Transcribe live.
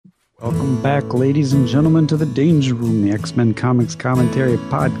Welcome back, ladies and gentlemen, to the Danger Room, the X-Men Comics Commentary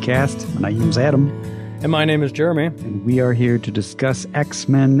Podcast. My name's Adam. And my name is Jeremy. And we are here to discuss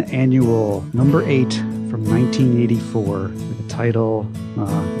X-Men Annual number 8 from 1984. With the title,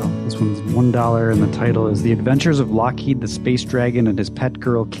 this one's $1, and the title is The Adventures of Lockheed the Space Dragon and His Pet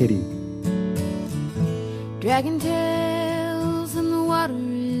Girl Kitty. Dragon tails and the water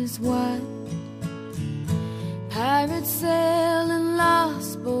is wide. Pirates sail and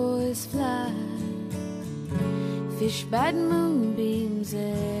lost boys fly. Fish bite moonbeams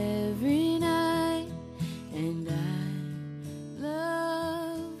every night. And I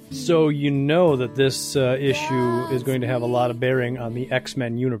love you. So you know that this issue is going to have a lot of bearing on the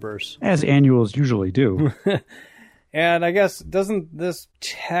X-Men universe. As annuals usually do. And I guess, doesn't this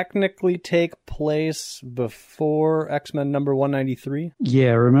technically take place before X-Men number 193? Yeah,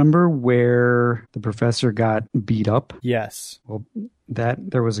 remember where the professor got beat up? Yes. Well,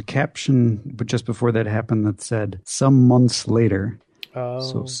 there was a caption but just before that happened that said, some months later. Oh.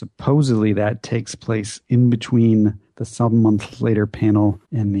 So supposedly that takes place in between the some month later panel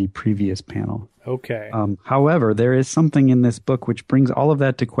and the previous panel. Okay. However, there is something in this book which brings all of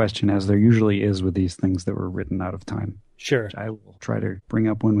that to question, as there usually is with these things that were written out of time. Sure. Which I will try to bring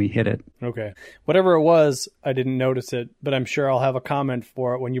up when we hit it. Okay. Whatever it was, I didn't notice it, but I'm sure I'll have a comment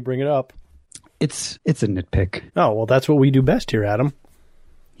for it when you bring it up. It's a nitpick. Oh, well, that's what we do best here, Adam.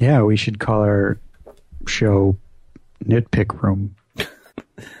 Yeah, we should call our show Nitpick Room.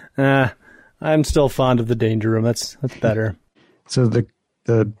 I'm still fond of the Danger Room. That's better. So the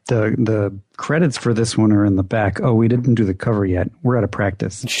credits for this one are in the back. Oh, we didn't do the cover yet. We're out of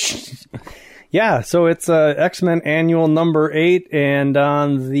practice. Yeah, so it's X-Men Annual number 8, and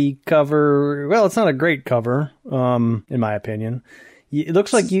on the cover, well, it's not a great cover, in my opinion. It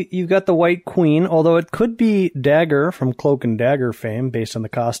looks like you've got the White Queen, although it could be Dagger from Cloak and Dagger fame, based on the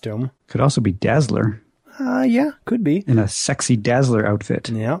costume. Could also be Dazzler. Yeah, could be. In a sexy Dazzler outfit.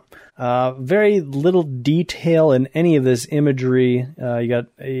 Yeah. Very little detail in any of this imagery. You got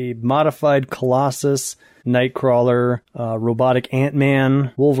a modified Colossus, Nightcrawler, robotic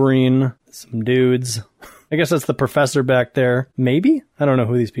Ant-Man, Wolverine, some dudes. I guess that's the professor back there. Maybe? I don't know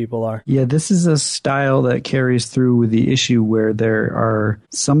who these people are. Yeah, this is a style that carries through with the issue where there are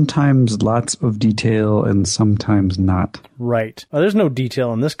sometimes lots of detail and sometimes not. Right. Oh, there's no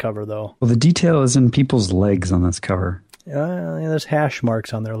detail in this cover, though. Well, the detail is in people's legs on this cover. Yeah, there's hash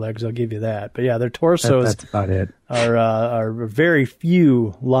marks on their legs, I'll give you that. But yeah, their torsos that's about it. are very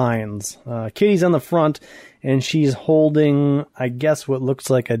few lines. Kitty's on the front, and she's holding, I guess, what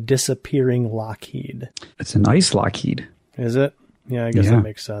looks like a disappearing Lockheed. It's an ice Lockheed. Is it? Yeah, I guess that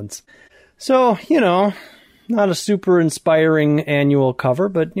makes sense. So, not a super inspiring annual cover,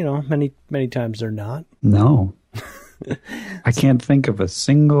 but, many, many times they're not. No. I can't think of a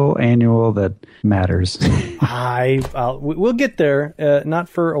single annual that matters. We'll get there, not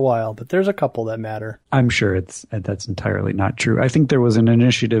for a while, but there's a couple that matter. I'm sure that's entirely not true. I think there was an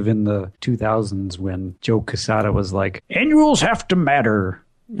initiative in the 2000s when Joe Quesada was like, annuals have to matter.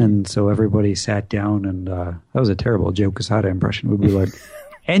 And so everybody sat down and that was a terrible Joe Quesada impression. We'd be like,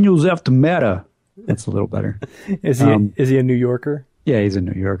 annuals have to matter. That's a little better. Is he a New Yorker? Yeah, he's a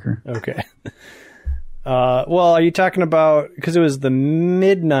New Yorker. Okay. Well, are you talking about, because it was the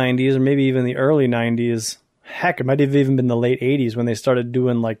mid-90s or maybe even the early 90s, heck, it might have even been the late 80s when they started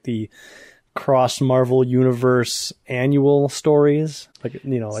doing like the cross Marvel Universe annual stories, like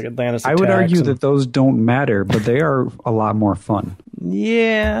Atlantis Attacks. I would argue that those don't matter, but they are a lot more fun.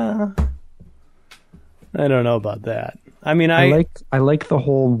 Yeah. I don't know about that. I mean, I like the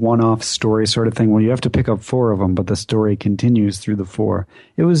whole one-off story sort of thing where you have to pick up 4 of them, but the story continues through the 4.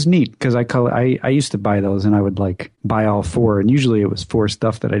 It was neat because I used to buy those and I would buy all 4, and usually it was 4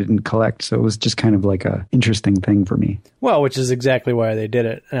 stuff that I didn't collect, so it was just kind of like a interesting thing for me. Well, which is exactly why they did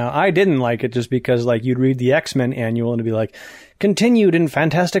it. Now, I didn't like it just because you'd read the X-Men annual and it'd be like, continued in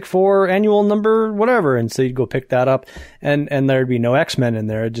Fantastic Four annual number whatever, and so you'd go pick that up and there'd be no X-Men in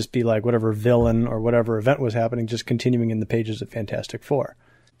there. It'd just be like whatever villain or whatever event was happening just continuing in the pages of Fantastic Four.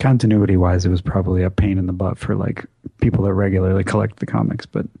 Continuity wise, it was probably a pain in the butt for people that regularly collect the comics,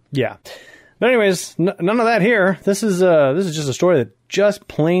 but yeah. But anyways, none of that here. This is just a story that just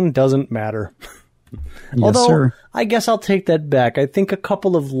plain doesn't matter. Yes, although sir. I guess I'll take that back. I think a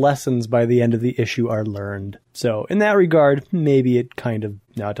couple of lessons by the end of the issue are learned. So in that regard, maybe it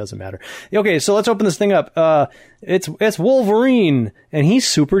doesn't matter. Okay, so let's open this thing up. It's Wolverine, and he's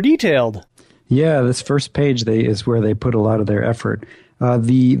super detailed. Yeah, this first page is where they put a lot of their effort.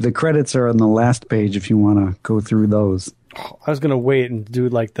 The credits are on the last page if you want to go through those. I was going to wait and do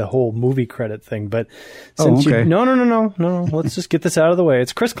like the whole movie credit thing, but since No. Let's just get this out of the way.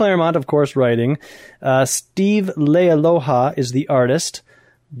 It's Chris Claremont, of course, writing. Steve Lealoha is the artist.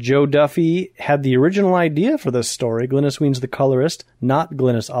 Joe Duffy had the original idea for this story. Glynis Weins the colorist, not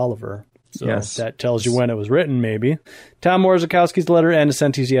Glynis Oliver. So that tells you when it was written, maybe. Tom Morzakowski's the letter, and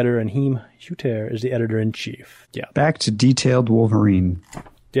Ascenti's the editor, and Heem Huter is the editor-in-chief. Yeah. Back to detailed Wolverine.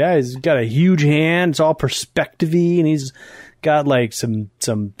 Yeah, he's got a huge hand. It's all perspective-y, and he's got like some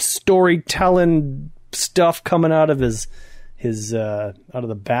storytelling stuff coming out of his out of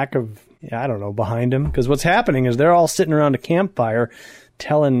the back of, I don't know, behind him. Because what's happening is they're all sitting around a campfire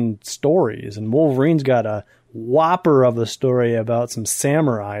telling stories, and Wolverine's got a whopper of a story about some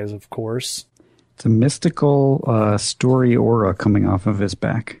samurais, of course. It's a mystical story aura coming off of his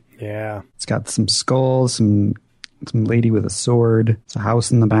back. Yeah. It's got some skulls, some lady with a sword. It's a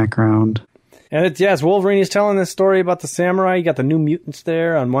house in the background. And it's Wolverine. He's telling this story about the samurai. You got the New Mutants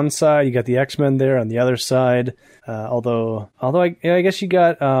there on one side. You got the X-Men there on the other side. Although I guess you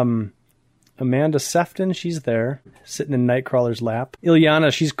got Amanda Sefton. She's there, sitting in Nightcrawler's lap.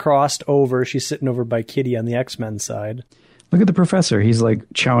 Illyana, she's crossed over. She's sitting over by Kitty on the X-Men side. Look at the professor. He's like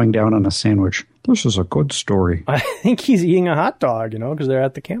chowing down on a sandwich. This is a good story. I think he's eating a hot dog, because they're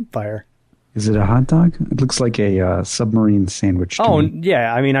at the campfire. Is it a hot dog? It looks like a submarine sandwich to me.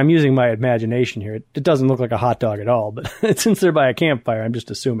 Yeah. I mean, I'm using my imagination here. It doesn't look like a hot dog at all, but since they're by a campfire, I'm just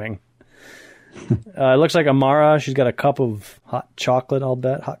assuming. It looks like Amara. She's got a cup of hot chocolate, I'll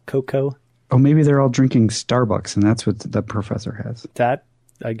bet. Hot cocoa. Oh, maybe they're all drinking Starbucks, and that's what the professor has. That,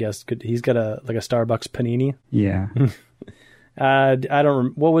 I guess, he's got a Starbucks panini. Yeah.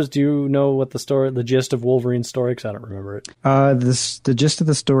 Do you know what the gist of Wolverine's story? Because I don't remember it. The gist of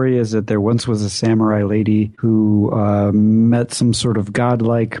the story is that there once was a samurai lady who met some sort of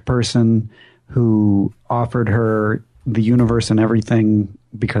godlike person who offered her the universe and everything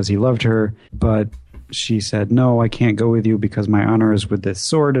because he loved her, but she said, no, I can't go with you because my honor is with this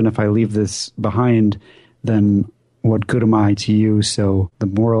sword, and if I leave this behind, then what good am I to you? So the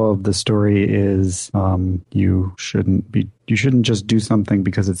moral of the story is you shouldn't just do something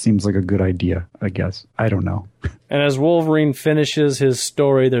because it seems like a good idea, I guess. I don't know. And as Wolverine finishes his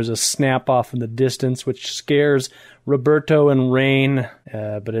story, there's a snap off in the distance, which scares Roberto and Rain.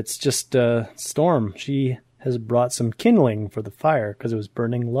 But it's just Storm. She has brought some kindling for the fire because it was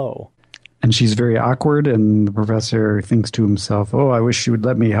burning low. And she's very awkward, and the professor thinks to himself, oh, I wish she would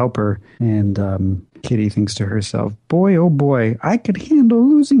let me help her. And Kitty thinks to herself, boy, oh boy, I could handle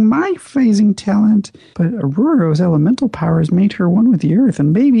losing my phasing talent. But Aurora's elemental powers made her one with the earth,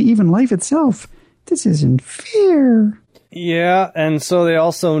 and maybe even life itself. This isn't fair. Yeah, and so they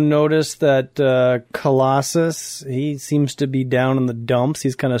also notice that Colossus, he seems to be down in the dumps.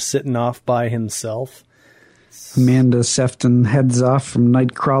 He's kind of sitting off by himself. Amanda Sefton heads off from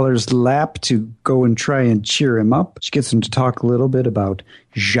Nightcrawler's lap to go and try and cheer him up. She gets him to talk a little bit about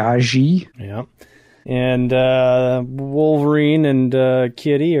Zsa-Zee. Yeah. And Wolverine and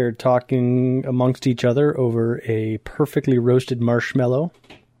Kitty are talking amongst each other over a perfectly roasted marshmallow,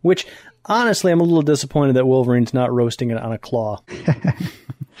 which, honestly, I'm a little disappointed that Wolverine's not roasting it on a claw.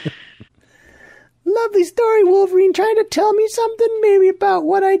 Lovely story, Wolverine. Trying to tell me something maybe about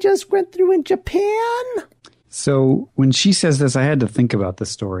what I just went through in Japan? So when she says this, I had to think about the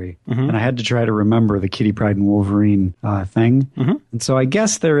story, and I had to try to remember the Kitty Pryde and Wolverine thing. And so I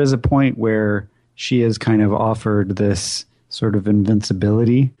guess there is a point where she is kind of offered this sort of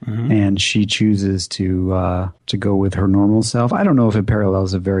invincibility, and she chooses to go with her normal self. I don't know if it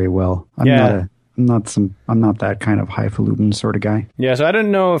parallels it very well. I'm not that kind of highfalutin sort of guy. Yeah, so I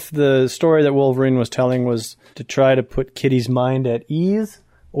didn't know if the story that Wolverine was telling was to try to put Kitty's mind at ease,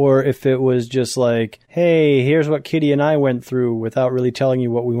 or if it was just like, hey, here's what Kitty and I went through without really telling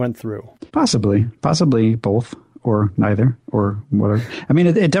you what we went through. Possibly both, or neither, or whatever. I mean,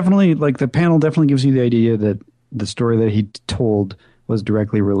 it definitely, like, the panel definitely gives you the idea that the story that he told was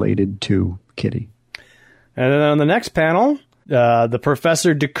directly related to Kitty. And then on the next panel, the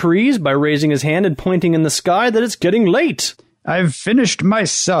professor decrees by raising his hand and pointing in the sky that it's getting late. I've finished my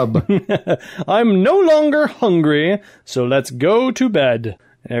sub. I'm no longer hungry, so let's go to bed.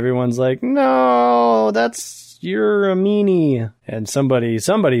 And everyone's like, no, you're a meanie. And somebody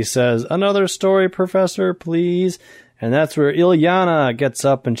says, another story, Professor, please. And that's where Illyana gets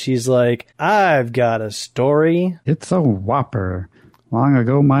up and she's like, I've got a story. It's a whopper. Long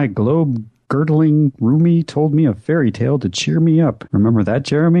ago, my globe-girdling roomie told me a fairy tale to cheer me up. Remember that,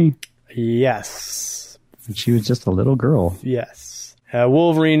 Jeremy? Yes. And she was just a little girl. Yes.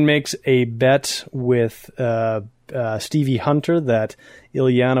 Wolverine makes a bet with Stevie Hunter that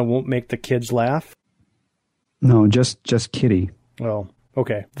Illyana won't make the kids laugh. No, just Kitty. Oh,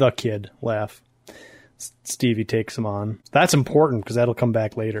 okay. The Kid. Laugh. Stevie takes him on. That's important because that'll come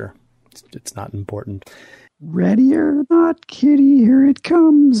back later. It's not important. Ready or not, Kitty, here it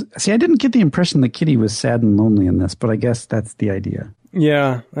comes. See, I didn't get the impression that Kitty was sad and lonely in this, but I guess that's the idea.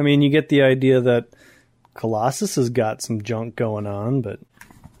 Yeah, I mean, you get the idea that Colossus has got some junk going on, but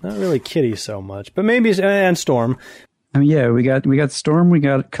not really Kitty so much. But maybe, and Storm. I mean, yeah, we got Storm, we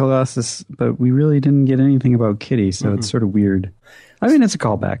got Colossus, but we really didn't get anything about Kitty, so it's sort of weird. I mean, it's a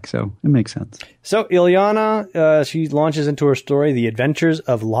callback, so it makes sense. So Illyana, she launches into her story, The Adventures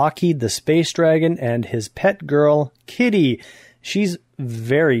of Lockheed the Space Dragon and his pet girl, Kitty. She's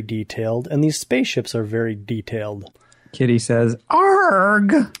very detailed, and these spaceships are very detailed. Kitty says,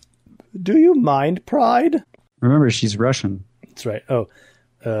 "Arg!" Do you mind, Pride? Remember, she's Russian. That's right. Oh,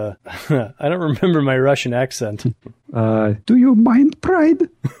 I don't remember my Russian accent. Do you mind, Pride?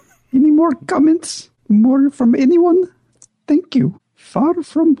 Any more comments? More from anyone? Thank you. Far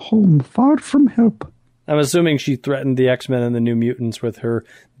from home, far from help. I'm assuming she threatened the X-Men and the New Mutants with her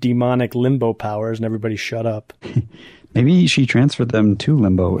demonic limbo powers, and everybody shut up. Maybe she transferred them to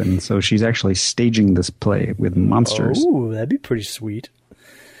Limbo, and so she's actually staging this play with monsters. Ooh, that'd be pretty sweet.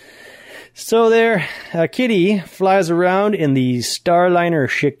 So there, Kitty flies around in the Starliner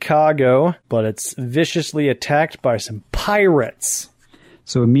Chicago, but it's viciously attacked by some pirates.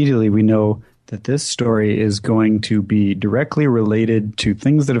 So immediately we know that this story is going to be directly related to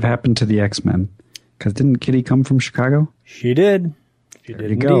things that have happened to the X-Men. Because didn't Kitty come from Chicago? She did. She There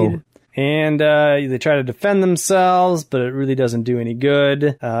did you indeed. go. And they try to defend themselves, but it really doesn't do any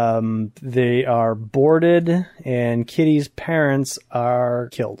good. They are boarded, and Kitty's parents are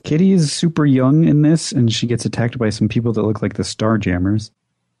killed. Kitty is super young in this, and she gets attacked by some people that look like the Starjammers.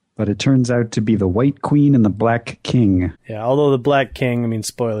 But it turns out to be the White Queen and the Black King. Yeah, although the Black King, I mean,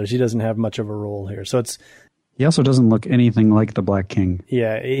 spoilers, he doesn't have much of a role here. So it's... He also doesn't look anything like the Black King.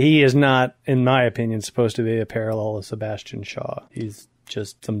 Yeah, he is not, in my opinion, supposed to be a parallel of Sebastian Shaw. He's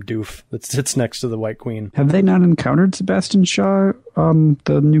just some doof that sits next to the White Queen. Have they not encountered Sebastian Shaw,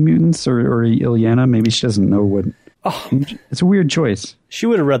 the New Mutants, or Illyana? Maybe she doesn't know what... Oh, it's a weird choice. she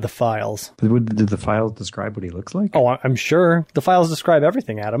would have read the files. Did the files describe what he looks like? Oh, I'm sure. The files describe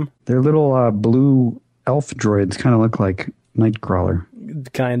everything, Adam. Their little blue elf droids kind of look like Nightcrawler.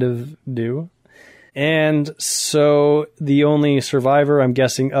 Kind of do. And so the only survivor, I'm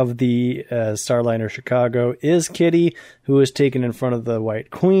guessing, of the Starliner Chicago is Kitty, who is taken in front of the White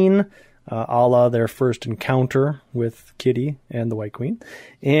Queen, a la their first encounter with Kitty and the White Queen.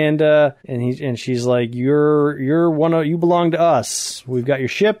 And she's like, you belong to us. We've got your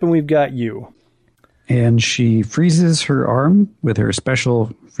ship and we've got you. And she freezes her arm with her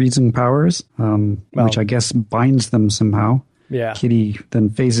special freezing powers, which I guess binds them somehow. Yeah. Kitty then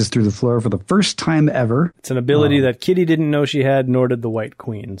phases through the floor for the first time ever. It's an ability that Kitty didn't know she had, nor did the White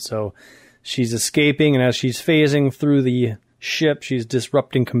Queen. So she's escaping, and as she's phasing through the ship, she's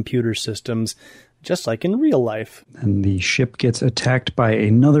disrupting computer systems, just like in real life. And the ship gets attacked by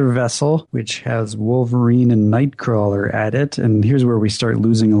another vessel, which has Wolverine and Nightcrawler at it. And here's where we start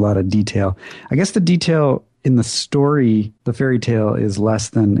losing a lot of detail. I guess the detail in the story, the fairy tale, is less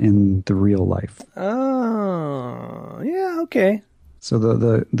than in the real life. Oh, yeah, okay. So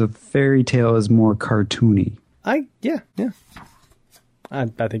the fairy tale is more cartoony. Yeah. I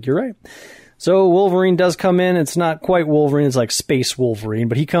think you're right. So Wolverine does come in. It's not quite Wolverine. It's like Space Wolverine.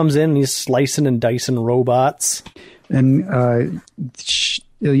 But he comes in and he's slicing and dicing robots. And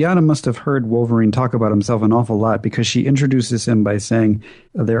Illyana must have heard Wolverine talk about himself an awful lot, because she introduces him by saying,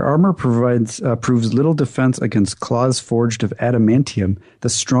 their armor proves little defense against claws forged of adamantium, the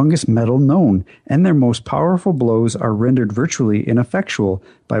strongest metal known, and their most powerful blows are rendered virtually ineffectual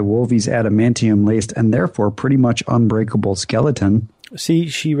by Wolvie's adamantium-laced and therefore pretty much unbreakable skeleton. See,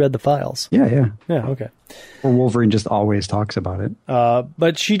 she read the files. Yeah. Yeah, okay. Or Wolverine just always talks about it.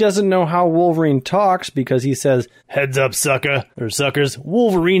 But she doesn't know how Wolverine talks, because he says, "Heads up, sucker," or suckers,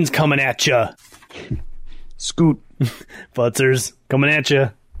 "Wolverine's coming at ya." Scoot. Futzers, coming at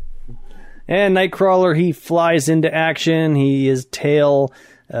ya. And Nightcrawler, he flies into action. He is tail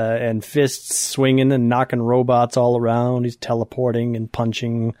and fists swinging and knocking robots all around. He's teleporting and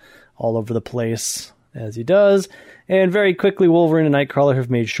punching all over the place as he does. And very quickly, Wolverine and Nightcrawler have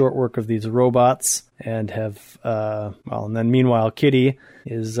made short work of these robots and have, and then meanwhile, Kitty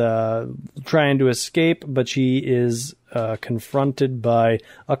is trying to escape, but she is confronted by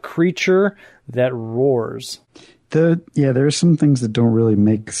a creature that roars. There's some things that don't really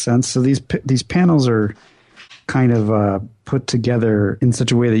make sense. So these panels are kind of put together in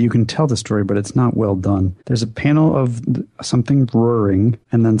such a way that you can tell the story, but it's not well done. There's a panel of something roaring,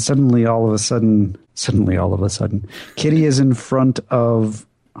 and then suddenly, all of a sudden, Suddenly, all of a sudden, Kitty is in front of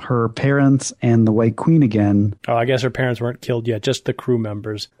her parents and the White Queen again. Oh, I guess her parents weren't killed yet, just the crew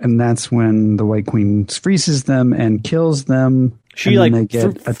members. And that's when the White Queen freezes them and kills them. She, and then they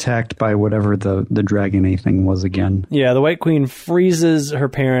get attacked by whatever the dragon-y thing was again. Yeah, the White Queen freezes her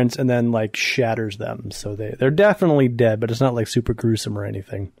parents and then, like, shatters them. So they're definitely dead, but it's not, like, super gruesome or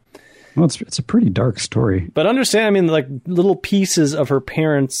anything. Well, it's a pretty dark story. But understand, I mean, like, little pieces of her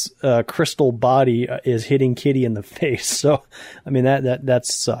parents' crystal body is hitting Kitty in the face. So, I mean, that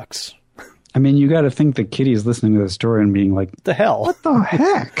sucks. I mean, you got to think that Kitty is listening to the story and being like, What the hell? What the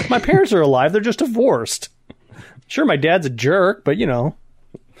heck? My parents are alive. They're just divorced. Sure, my dad's a jerk, but, you know.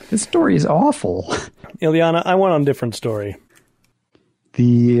 This story is awful. Ileana, I want a different story.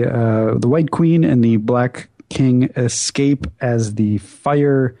 The White Queen and the Black King escape as the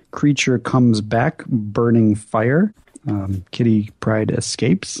fire creature comes back, burning fire. Kitty Pryde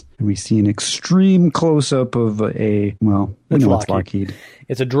escapes, and we see an extreme close-up of it's Lockheed.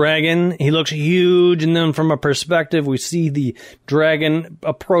 It's a dragon. He looks huge, and then from a perspective, we see the dragon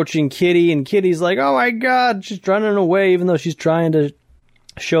approaching Kitty, and Kitty's like, oh my god, she's running away, even though she's trying to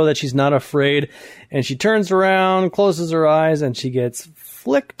show that she's not afraid. And she turns around, closes her eyes, and she gets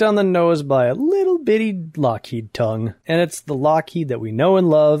flicked on the nose by a little bitty Lockheed tongue. And it's the Lockheed that we know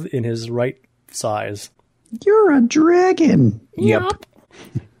and love in his right size. You're a dragon. Yep.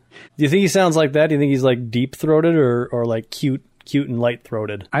 Do you think he sounds like that? Do you think he's like deep-throated or like cute and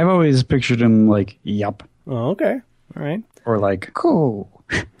light-throated? I've always pictured him like, yup. Oh, okay. All right. Or like, cool.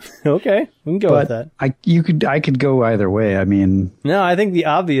 Okay, we can go with that. I could go either way. I mean, no, I think the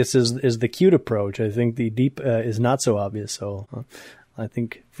obvious is the cute approach. I think the deep is not so obvious. So I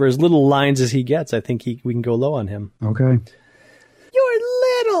think for as little lines as he gets, I think we can go low on him. Okay. You're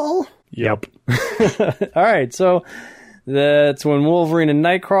little. Yep. All right, so that's when Wolverine and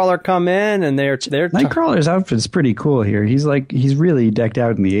Nightcrawler come in, and they're Nightcrawler's outfit's pretty cool here. He's really decked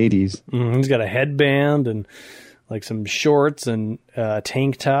out in the 80s. He's got a headband and like some shorts and a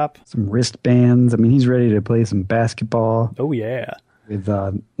tank top, some wristbands. I mean, he's ready to play some basketball. Oh yeah, with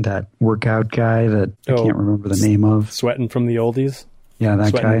that workout guy that I can't remember the name of. Sweating from the oldies. Yeah, that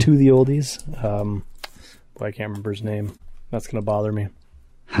Sweating guy. to the oldies. Boy, I can't remember his name. That's gonna bother me.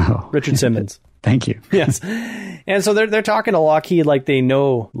 Oh. Richard Simmons. Thank you. Yes. And so they're talking to Lockheed like they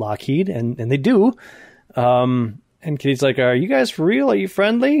know Lockheed, and they do. And Kitty's like, are you guys for real? Are you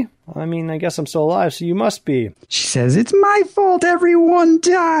friendly? I mean, I guess I'm still alive, so you must be. She says, it's my fault everyone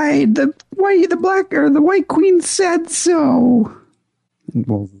died. The White Queen said so. And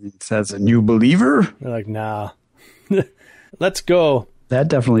Wolverine says, a new believer? They're like, nah. Let's go. That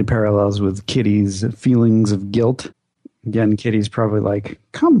definitely parallels with Kitty's feelings of guilt. Again, Kitty's probably like,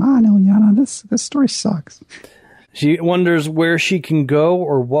 come on, Ileana, this story sucks. She wonders where she can go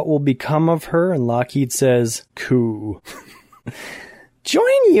or what will become of her, and Lockheed says, "Coo."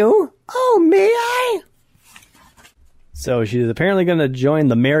 Join you? Oh, may I? So she's apparently going to join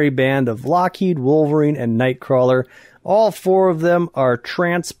the merry band of Lockheed, Wolverine, and Nightcrawler. All four of them are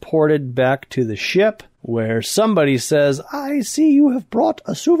transported back to the ship, where somebody says, I see you have brought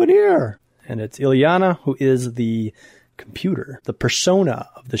a souvenir. And it's Ileana, who is the computer, the persona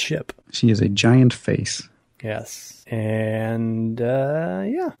of the ship. She is a giant face. Yes. And,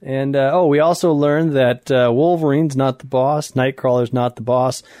 yeah. And, we also learned that Wolverine's not the boss. Nightcrawler's not the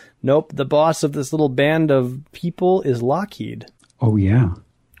boss. Nope. The boss of this little band of people is Lockheed. Oh, yeah.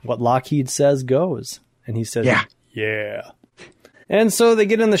 What Lockheed says goes. And he says, yeah. Yeah. And so they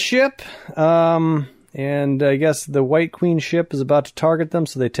get in the ship. And I guess the White Queen ship is about to target them,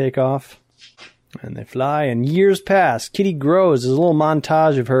 so they take off. And they fly, and years pass. Kitty grows. There's a little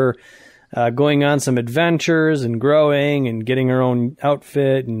montage of her going on some adventures and growing and getting her own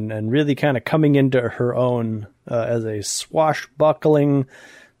outfit and really kind of coming into her own as a swashbuckling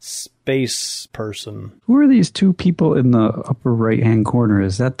space person. Who are these two people in the upper right-hand corner?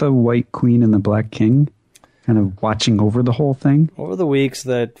 Is that the White Queen and the Black King? Kind of watching over the whole thing? Over the weeks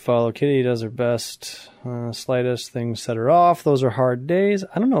that follow, Kitty does her best. Slightest things set her off. Those are hard days.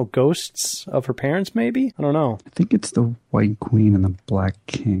 I don't know. Ghosts of her parents, maybe? I don't know. I think it's the White Queen and the Black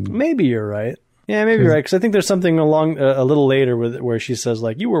King. Maybe you're right. Yeah, maybe you're right. Because I think there's something along a little later where she says,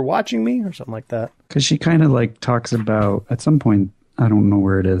 like, you were watching me? Or something like that. Because she kind of, like, talks about, at some point, I don't know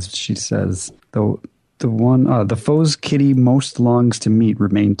where it is, she says, the foes Kitty most longs to meet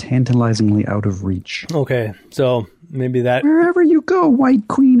remain tantalizingly out of reach. Okay, so maybe that... Wherever you go, White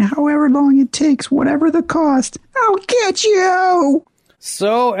Queen, however long it takes, whatever the cost, I'll get you!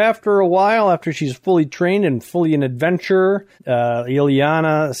 So after a while, after she's fully trained and fully an adventurer,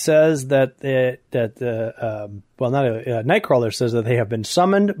 Ileana says Nightcrawler says that they have been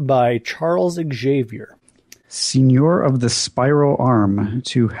summoned by Charles Xavier, Senior of the Spiral Arm,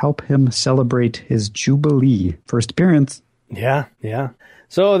 to help him celebrate his Jubilee. First appearance. Yeah.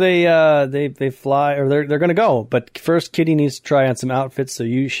 So they fly, or they're going to go. But first, Kitty needs to try on some outfits. So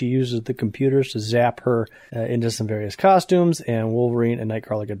she uses the computers to zap her into some various costumes. And Wolverine and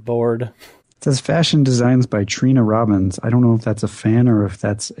Nightcrawler get bored. It says fashion designs by Trina Robbins. I don't know if that's a fan or if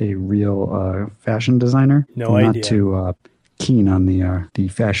that's a real fashion designer. No I'm idea. Not too keen on the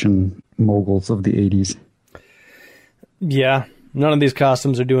fashion moguls of the 80s. Yeah, none of these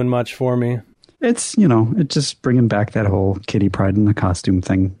costumes are doing much for me. It's, it's just bringing back that whole Kitty pride in the costume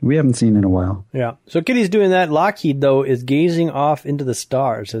thing we haven't seen in a while. Yeah. So Kitty's doing that. Lockheed, though, is gazing off into the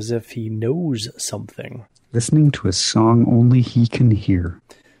stars as if he knows something. Listening to a song only he can hear.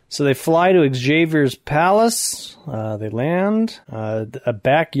 So they fly to Xavier's palace. They land. A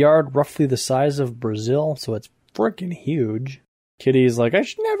backyard roughly the size of Brazil, so it's freaking huge. Kitty's like, I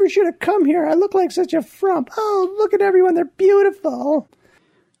never should have come here. I look like such a frump. Oh, look at everyone. They're beautiful.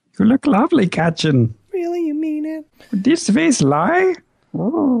 You look lovely, Katchen. Really? You mean it? Would this face lie?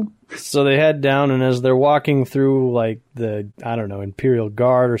 Oh. So they head down, and as they're walking through, like, the, Imperial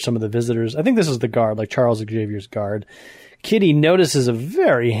Guard or some of the visitors, I think this is the guard, like Charles Xavier's guard, Kitty notices a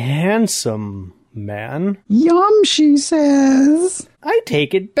very handsome man. Yum, she says. I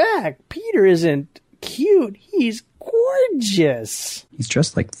take it back. Peter isn't cute. He's gorgeous. He's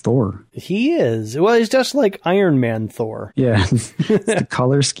dressed like Thor. He is. Well, he's just like Iron Man Thor. Yeah. It's the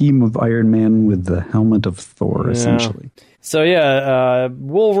color scheme of Iron Man with the helmet of Thor, essentially. So,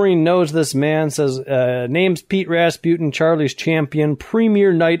 Wolverine knows this man, says, name's Pete Rasputin, Charlie's champion,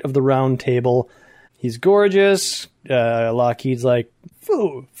 premier knight of the Round Table. He's gorgeous. Lockheed's like,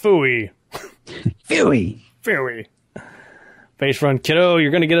 phooey. Phooey. Face front, kiddo, you're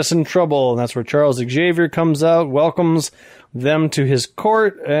going to get us in trouble. And that's where Charles Xavier comes out, welcomes them to his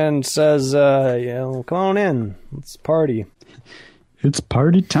court, and says, come on in. Let's party. It's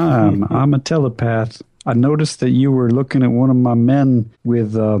party time. I'm a telepath. I noticed that you were looking at one of my men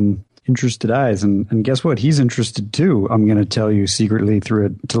with interested eyes. And guess what? He's interested too. I'm going to tell you secretly through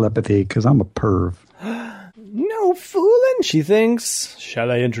a telepathy because I'm a perv. No fooling, she thinks.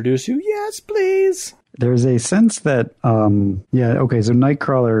 Shall I introduce you? Yes, please. There's a sense that, so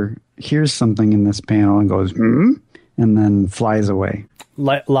Nightcrawler hears something in this panel and goes, and then flies away.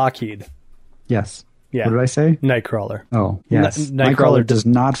 Lockheed. Yes. Yeah. What did I say? Nightcrawler. Oh, yes. Nightcrawler does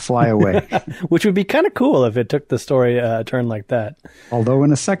not fly away. Which would be kind of cool if it took the story a turn like that. Although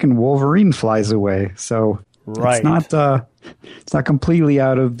in a second, Wolverine flies away, so right. It's not completely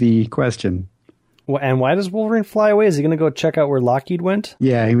out of the question. And why does Wolverine fly away? Is he going to go check out where Lockheed went?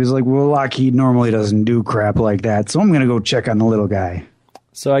 Yeah, he was like, well, Lockheed normally doesn't do crap like that, so I'm going to go check on the little guy.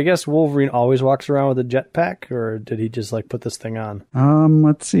 So I guess Wolverine always walks around with a jetpack, or did he just put this thing on?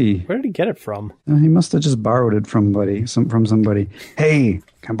 Let's see. Where did he get it from? He must have just borrowed it from somebody. Hey,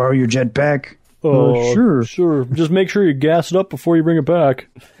 can I borrow your jetpack? Sure. Just make sure you gas it up before you bring it back.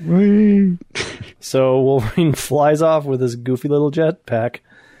 Wait. So Wolverine flies off with his goofy little jetpack.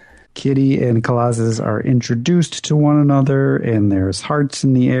 Kitty and Colossus are introduced to one another, and there's hearts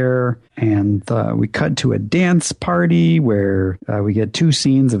in the air, and we cut to a dance party where we get two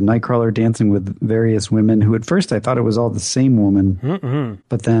scenes of Nightcrawler dancing with various women, who at first I thought it was all the same woman,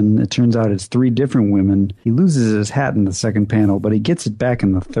 but then it turns out it's three different women. He loses his hat in the second panel, but he gets it back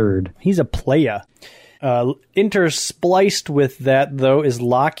in the third. He's a playa. Interspliced with that, though, is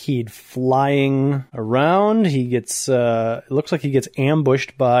Lockheed flying around. He gets, it looks like he gets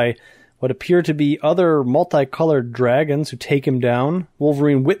ambushed by what appear to be other multicolored dragons who take him down.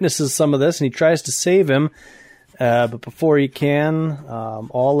 Wolverine witnesses some of this, and he tries to save him. But before he can,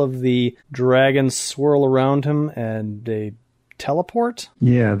 all of the dragons swirl around him, and they teleport?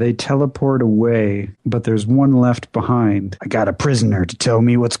 Yeah, they teleport away, but there's one left behind. I got a prisoner to tell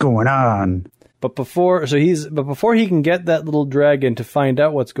me what's going on. But before he can get that little dragon to find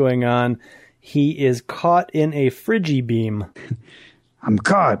out what's going on, he is caught in a Frigibeam. I'm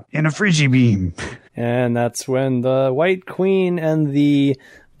caught in a Frigibeam. And that's when the White Queen and the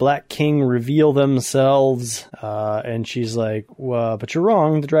Black King reveal themselves. And she's like, well, but you're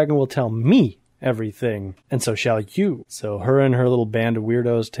wrong. The dragon will tell me everything. And so shall you. So her and her little band of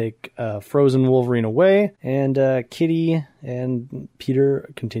weirdos take frozen Wolverine away. And Kitty and Peter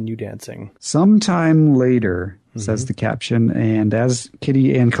continue dancing. Sometime later, says the caption, and as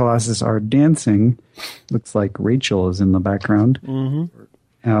Kitty and Colossus are dancing, looks like Rachel is in the background.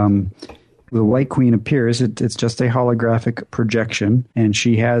 The White Queen appears. It's just a holographic projection, and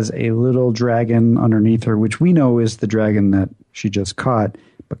she has a little dragon underneath her, which we know is the dragon that she just caught,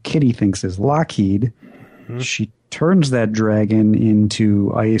 but Kitty thinks is Lockheed. Mm-hmm. She turns that dragon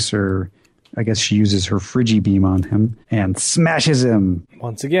into ice, or I guess she uses her Frigibeam on him, and smashes him.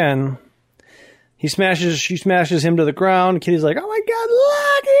 Once again, she smashes him to the ground. Kitty's like, oh my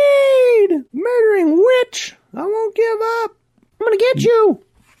God, Lockheed! Murdering witch! I won't give up. I'm going to get you.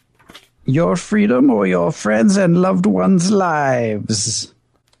 Your freedom or your friends and loved ones' lives.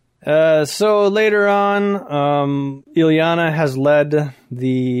 So later on, Illyana has led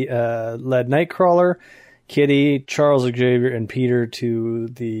Nightcrawler, Kitty, Charles Xavier, and Peter to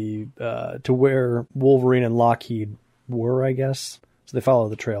where Wolverine and Lockheed were, I guess. So they follow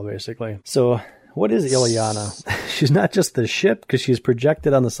the trail, basically. So what is Illyana? She's not just the ship, because she's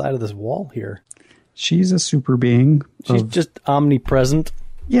projected on the side of this wall here. She's a super being. She's just omnipresent.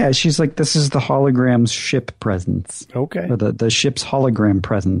 Yeah, she's like, this is the hologram's ship presence. Okay. Or the ship's hologram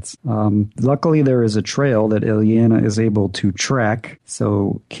presence. Luckily, there is a trail that Illyana is able to track.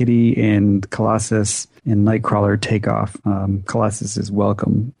 So Kitty and Colossus and Nightcrawler take off. Colossus is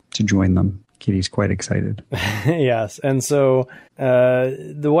welcome to join them. Kitty's quite excited. Yes, and so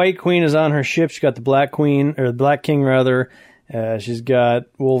the White Queen is on her ship. She's got the Black Queen, or the Black King, rather. She's got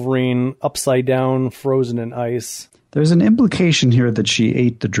Wolverine upside down, frozen in ice. There's an implication here that she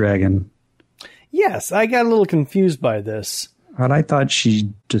ate the dragon. Yes, I got a little confused by this. But I thought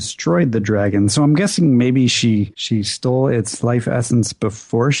she destroyed the dragon. So I'm guessing maybe she stole its life essence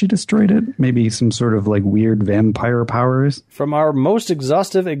before she destroyed it? Maybe some sort of like weird vampire powers? From our most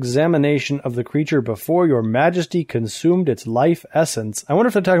exhaustive examination of the creature before your majesty consumed its life essence. I wonder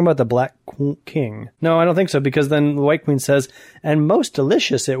if they're talking about the Black King. No, I don't think so, because then the White Queen says, and most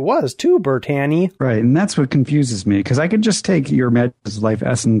delicious it was too, Bertani. Right, and that's what confuses me, because I could just take your majesty's life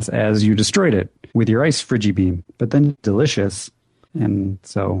essence as you destroyed it with your ice Frigibeam, but then delicious. And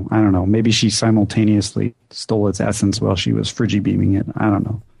so, I don't know, maybe she simultaneously stole its essence while she was Frigibeaming it. I don't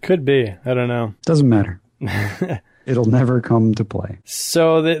know. Could be. I don't know. Doesn't matter. It'll never come to play.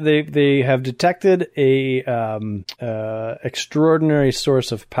 So they have detected a extraordinary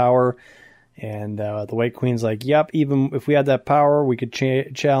source of power, and the White Queen's like, yep, even if we had that power, we could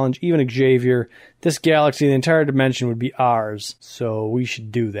challenge even Xavier. This galaxy, the entire dimension, would be ours, so we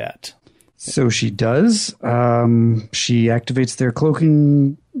should do that. So she does. She activates their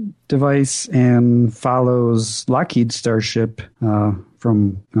cloaking device and follows Lockheed's starship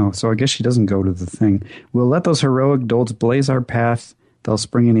so I guess she doesn't go to the thing. We'll let those heroic dolts blaze our path. They'll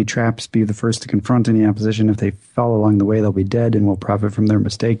spring any traps, be the first to confront any opposition. If they fall along the way, they'll be dead, and we'll profit from their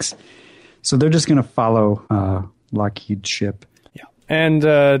mistakes. So they're just going to follow Lockheed's ship. Yeah,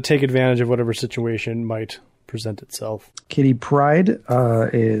 and take advantage of whatever situation might present itself. Kitty Pryde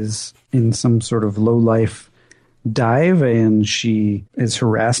is in some sort of low-life dive, and she is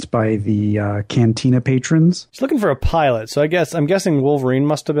harassed by the Cantina patrons. She's looking for a pilot, so I'm guessing Wolverine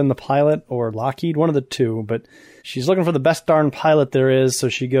must have been the pilot, or Lockheed, one of the two, but she's looking for the best darn pilot there is, so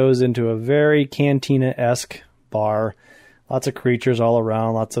she goes into a very Cantina-esque bar. Lots of creatures all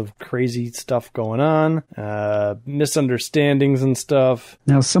around, lots of crazy stuff going on, misunderstandings and stuff.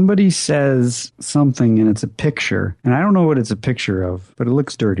 Now, somebody says something, and it's a picture, and I don't know what it's a picture of, but it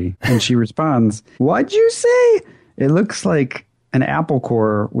looks dirty. And she responds, "What'd you say?" It looks like an apple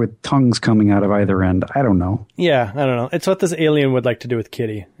core with tongues coming out of either end. I don't know. Yeah, I don't know. It's what this alien would like to do with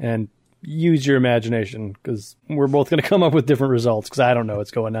Kitty, and use your imagination, because we're both going to come up with different results, because I don't know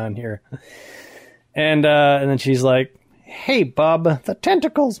what's going on here. And then she's like, "Hey, bub, the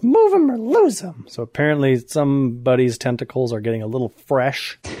tentacles, move them or lose them." So apparently somebody's tentacles are getting a little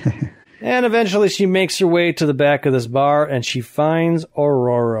fresh. And eventually she makes her way to the back of this bar, and she finds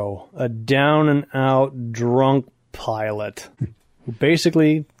Aurora, a down-and-out drunk pilot. Who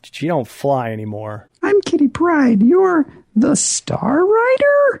basically, she don't fly anymore. "I'm Kitty Pryde. You're the Star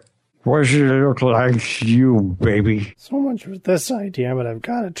Rider?" "What should it look like you, baby?" "So much for this idea, but I've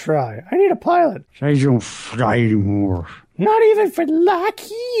got to try. I need a pilot." "I don't fly anymore." "Not even for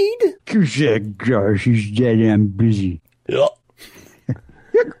Lockheed?" "'Cause that guy, he's dead and busy."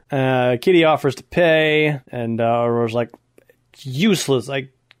 Kitty offers to pay, and Aurora's like, "Useless. I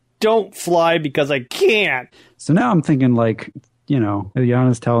don't fly because I can't." So now I'm thinking, like,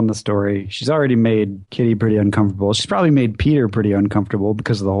 Illyana's telling the story. She's already made Kitty pretty uncomfortable. She's probably made Peter pretty uncomfortable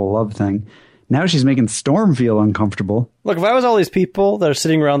because of the whole love thing. Now she's making Storm feel uncomfortable. Look, if I was all these people that are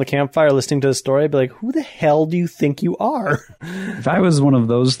sitting around the campfire listening to the story, I'd be like, who the hell do you think you are? If I was one of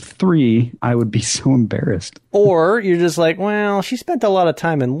those three, I would be so embarrassed. Or you're just like, well, she spent a lot of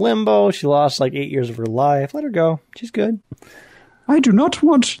time in limbo. She lost like 8 years of her life. Let her go. She's good. I do not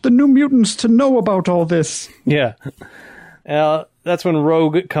want the New Mutants to know about all this. Yeah. That's when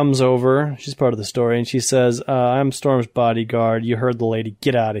Rogue comes over. She's part of the story, and she says, I'm Storm's bodyguard. You heard the lady.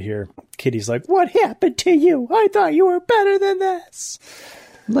 Get out of here. Kitty's like, what happened to you? I thought you were better than this.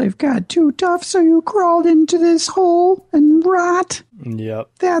 Life got too tough, so you crawled into this hole and rot. Yep.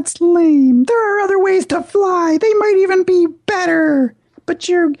 That's lame. There are other ways to fly. They might even be better. But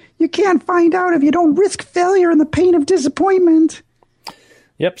you can't find out if you don't risk failure and the pain of disappointment.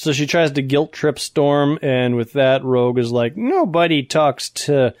 Yep, so she tries to guilt trip Storm, and with that, Rogue is like, nobody talks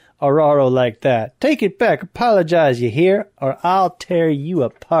to Aurora like that. Take it back, apologize, you hear? Or I'll tear you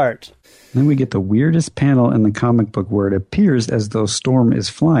apart. Then we get the weirdest panel in the comic book where it appears as though Storm is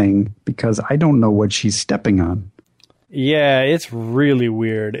flying because I don't know what she's stepping on. Yeah, it's really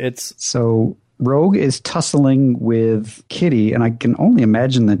weird. So Rogue is tussling with Kitty, and I can only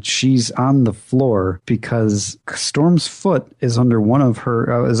imagine that she's on the floor because Storm's foot is under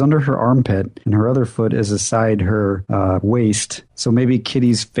under her armpit, and her other foot is aside her waist. So maybe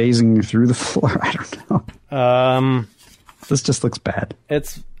Kitty's phasing through the floor. I don't know. This just looks bad.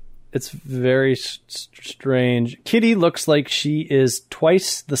 It's very strange. Kitty looks like she is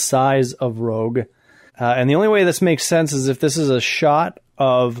twice the size of Rogue. And the only way this makes sense is if this is a shot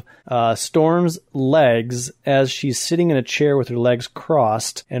of Storm's legs as she's sitting in a chair with her legs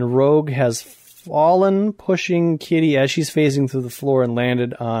crossed, and Rogue has fallen, pushing Kitty as she's phasing through the floor and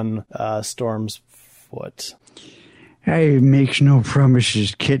landed on Storm's foot. I make no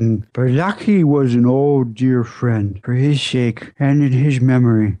promises, kitten, but Loki was an old dear friend. For his sake and in his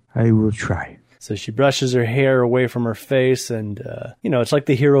memory, I will try. So she brushes her hair away from her face, and, it's like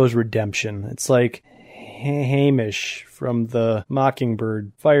the hero's redemption. It's like Hamish from the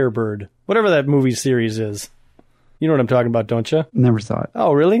Mockingbird, Firebird, whatever that movie series is. You know what I'm talking about, don't you? Never saw it.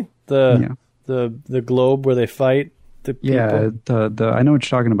 Oh, really? The globe where they fight the people? Yeah, the I know what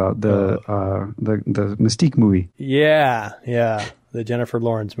you're talking about. The Mystique movie. Yeah, the Jennifer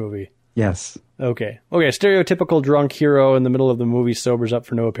Lawrence movie. Yes. Okay. Stereotypical drunk hero in the middle of the movie sobers up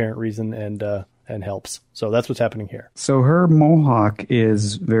for no apparent reason and helps. So that's what's happening here. So her mohawk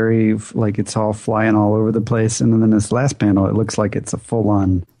is very, it's all flying all over the place. And then in this last panel, it looks like it's a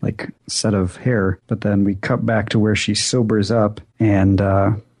full-on, set of hair. But then we cut back to where she sobers up, and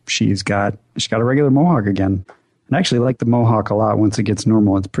she's got a regular mohawk again. And I actually like the mohawk a lot once it gets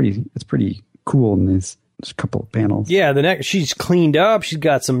normal. It's pretty cool in these couple of panels. Yeah, she's cleaned up. She's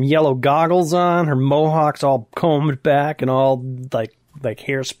got some yellow goggles on. Her mohawk's all combed back and all, like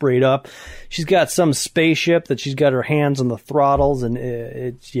hair sprayed up. She's got some spaceship that she's got her hands on the throttles,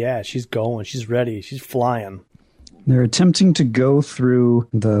 and she's going. She's ready. She's flying. They're attempting to go through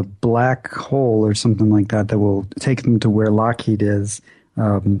the black hole or something like that will take them to where Lockheed is.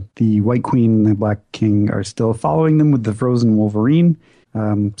 The White Queen and the Black King are still following them with the frozen Wolverine.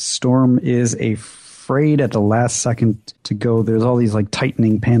 Storm is afraid at the last second to go. There's all these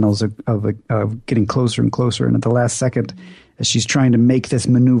tightening panels of getting closer and closer, and at the last second, as she's trying to make this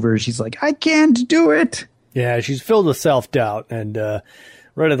maneuver, she's like, I can't do it. Yeah, she's filled with self-doubt, and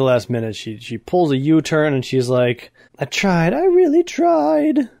right at the last minute, she pulls a U-turn, and she's like, I really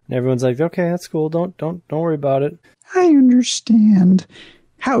tried. And everyone's like, okay, that's cool, don't worry about it. I understand.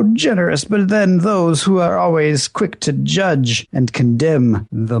 How generous, but then those who are always quick to judge and condemn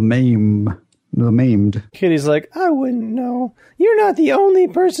the maimed. Kitty's like, I wouldn't know. You're not the only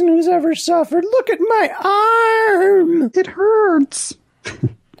person who's ever suffered. Look at my arm. It hurts.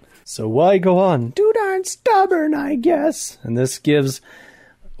 So why go on? Dude aren't stubborn, I guess. And this gives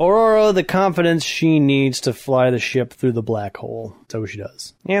Aurora the confidence she needs to fly the ship through the black hole. So she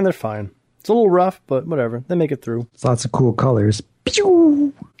does. And they're fine. It's a little rough, but whatever. They make it through. It's lots of cool colors.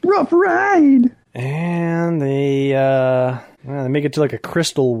 Pew! Rough ride. And they make it to a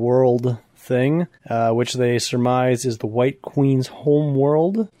crystal world thing, which they surmise is the White Queen's home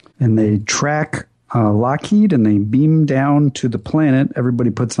world. And they track Lockheed, and they beam down to the planet. Everybody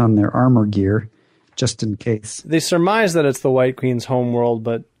puts on their armor gear, just in case. They surmise that it's the White Queen's home world,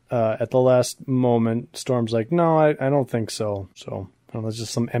 but at the last moment, Storm's like, no, I don't think so. So there's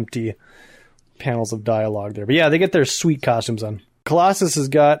just some empty panels of dialogue there. But yeah, they get their sweet costumes on. Colossus has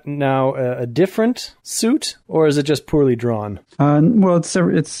got now a different suit, or is it just poorly drawn? Well,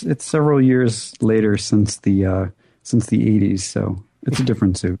 it's several years later since the 80s, so it's a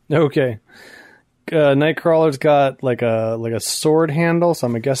different suit. Okay. Nightcrawler's got like a sword handle, so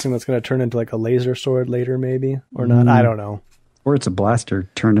I'm guessing that's going to turn into a laser sword later, maybe, or not. I don't know. Or it's a blaster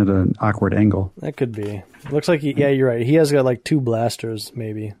turned at an awkward angle. That could be. Looks like you're right. He has got two blasters,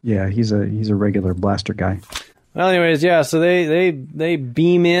 maybe. Yeah, he's a regular blaster guy. Well, anyways, yeah. So they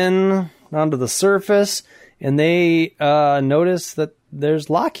beam in onto the surface, and they notice that there's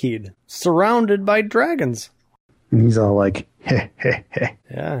Lockheed surrounded by dragons. And he's all like, heh, heh, heh.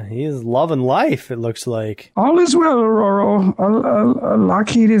 Yeah, he's loving life, it looks like. All is well, Aurora.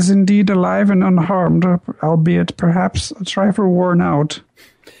 Lockheed is indeed alive and unharmed, albeit perhaps a trifle worn out.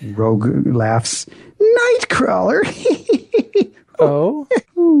 Rogue laughs. Nightcrawler! Oh?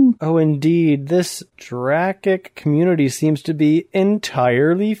 Oh, indeed. This Drakic community seems to be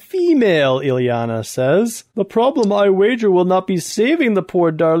entirely female, Ilyana says. The problem, I wager, will not be saving the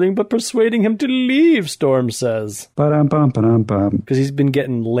poor darling, but persuading him to leave, Storm says. Ba-dum-bum-ba-dum-bum. Because he's been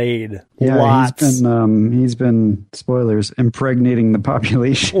getting laid. Yeah, Lots. he's been, spoilers, impregnating the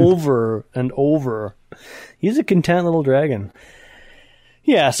population. Over and over. He's a content little dragon.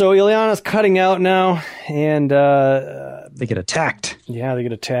 Yeah, so Ilyana's cutting out now, and They get attacked. yeah, they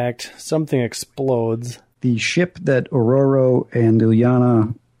get attacked. Something explodes. The ship that Aurora and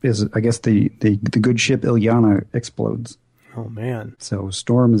Ilyana is, I guess the good ship Ilyana explodes. Oh, man. So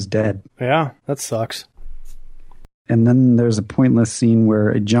Storm is dead. Yeah, that sucks. And then there's a pointless scene where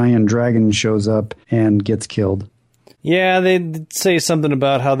a giant dragon shows up and gets killed. Yeah, they say something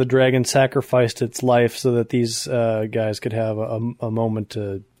about how the dragon sacrificed its life so that these guys could have a moment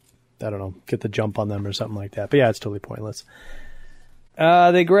to, I don't know, get the jump on them or something like that. But yeah, it's totally pointless.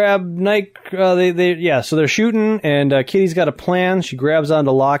 They grab Night. So they're shooting, and Kitty's got a plan. She grabs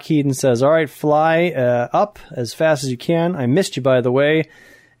onto Lockheed and says, "All right, fly up as fast as you can. I missed you, by the way."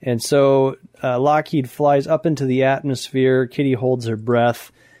 And so Lockheed flies up into the atmosphere. Kitty holds her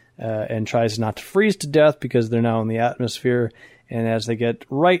breath. And tries not to freeze to death because they're now in the atmosphere. And as they get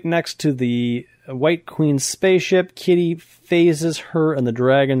right next to the White Queen's spaceship, Kitty phases her and the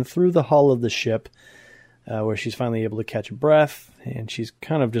dragon through the hull of the ship, where she's finally able to catch a breath, and she's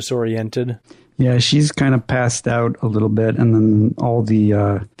kind of disoriented. Yeah, she's kind of passed out a little bit, and then all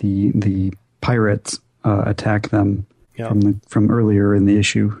the pirates attack them. Yeah. From earlier in the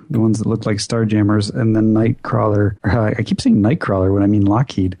issue, the ones that look like Starjammers, and then Nightcrawler. I keep saying Nightcrawler when I mean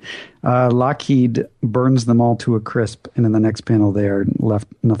Lockheed. Lockheed burns them all to a crisp, and in the next panel they are left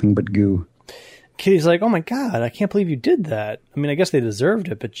nothing but goo. Kitty's like, "Oh my god, I can't believe you did that." I mean, I guess they deserved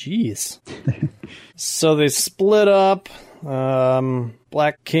it, but geez. So they split up.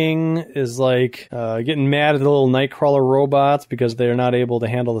 Black King is like getting mad at the little Nightcrawler robots because they're not able to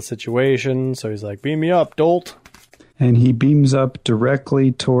handle the situation. So he's like, "Beam me up, dolt." And he beams up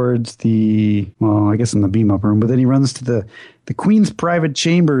directly towards I guess in the beam up room, but then he runs to the Queen's private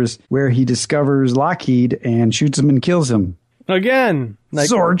chambers where he discovers Lockheed and shoots him and kills him. Again.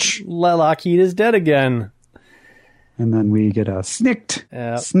 Zorch! Lockheed is dead again. And then we get a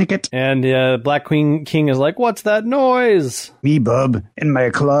snicket. And Black King is like, "What's that noise?" "Me, bub, in my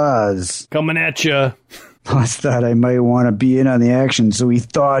claws. Coming at you. Boss thought I might want to be in on the action, so he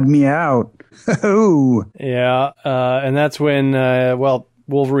thawed me out." Oh. Yeah, and that's when,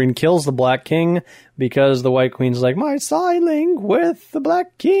 Wolverine kills the Black King because the White Queen's like, "My psi link with the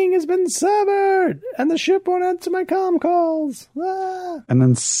Black King has been severed, and the ship won't answer my comm calls." Ah. And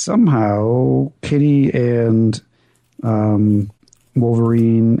then somehow Kitty and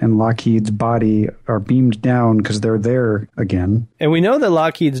Wolverine and Lockheed's body are beamed down because they're there again. And we know that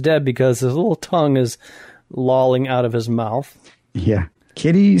Lockheed's dead because his little tongue is lolling out of his mouth. Yeah.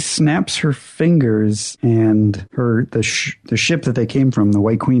 Kitty snaps her fingers, and the ship that they came from, the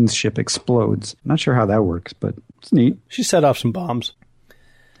White Queen's ship, explodes. Not sure how that works, but it's neat. She set off some bombs.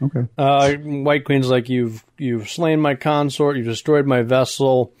 Okay. White Queen's like, you've slain my consort, you've destroyed my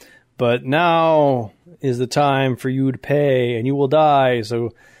vessel, but now is the time for you to pay, and you will die.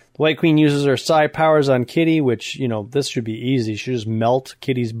 So the White Queen uses her psi powers on Kitty, which, this should be easy. She just melt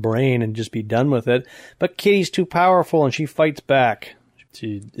Kitty's brain and just be done with it. But Kitty's too powerful, and she fights back.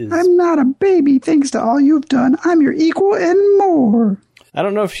 I'm not a baby, thanks to all you've done. I'm your equal and more. I